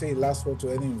camera and say last word to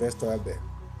any investor out there?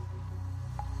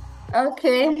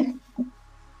 Okay.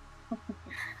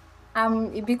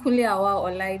 I'm Ibikuli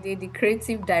Hawan Olaide, the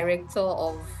creative director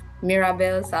of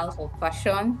Mirabelle's House of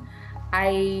Fashion.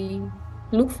 I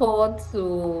look forward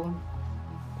to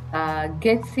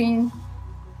getting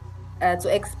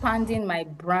to expanding my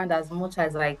brand as much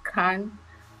as I can.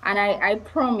 And I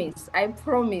promise,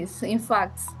 in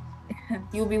fact,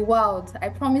 you'll be wild. I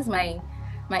promise my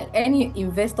any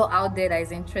investor out there that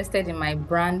is interested in my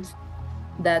brand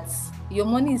that your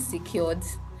money is secured.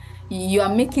 You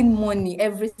are making money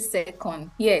every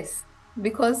second. Yes,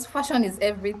 because fashion is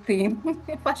everything.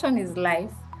 Fashion is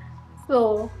life.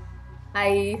 So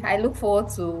I look forward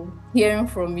to hearing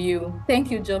from you. Thank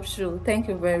you, Job Show. Thank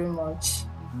you very much.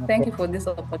 No Thank you problem. for this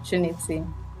opportunity.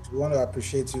 We want to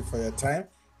appreciate you for your time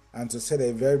and to say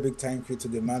a very big thank you to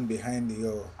the man behind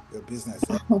your business.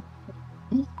 Yeah?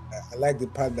 I like the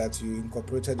part that you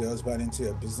incorporated the husband into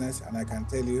your business, and I can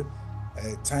tell you,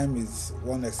 time is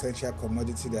one essential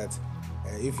commodity that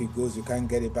if it goes, you can't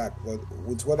get it back. But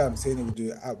with what I'm saying, with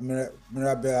the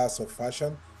Mirabelle House of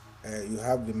Fashion, you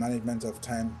have the management of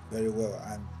time very well,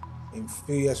 and in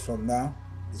few years from now,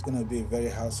 it's going to be a very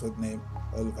household name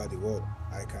all over the world.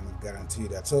 I can guarantee you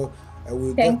that. So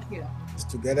we'll definitely Thank you. do this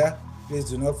together. Please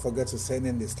do not forget to send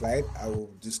in the slide. I will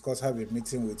have a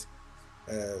meeting with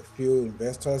few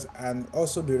investors, and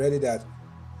also be ready that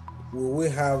we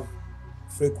will have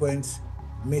frequent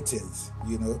meetings.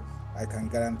 I can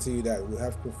guarantee you that we'll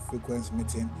have frequent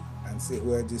meeting and see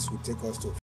where this will take us to.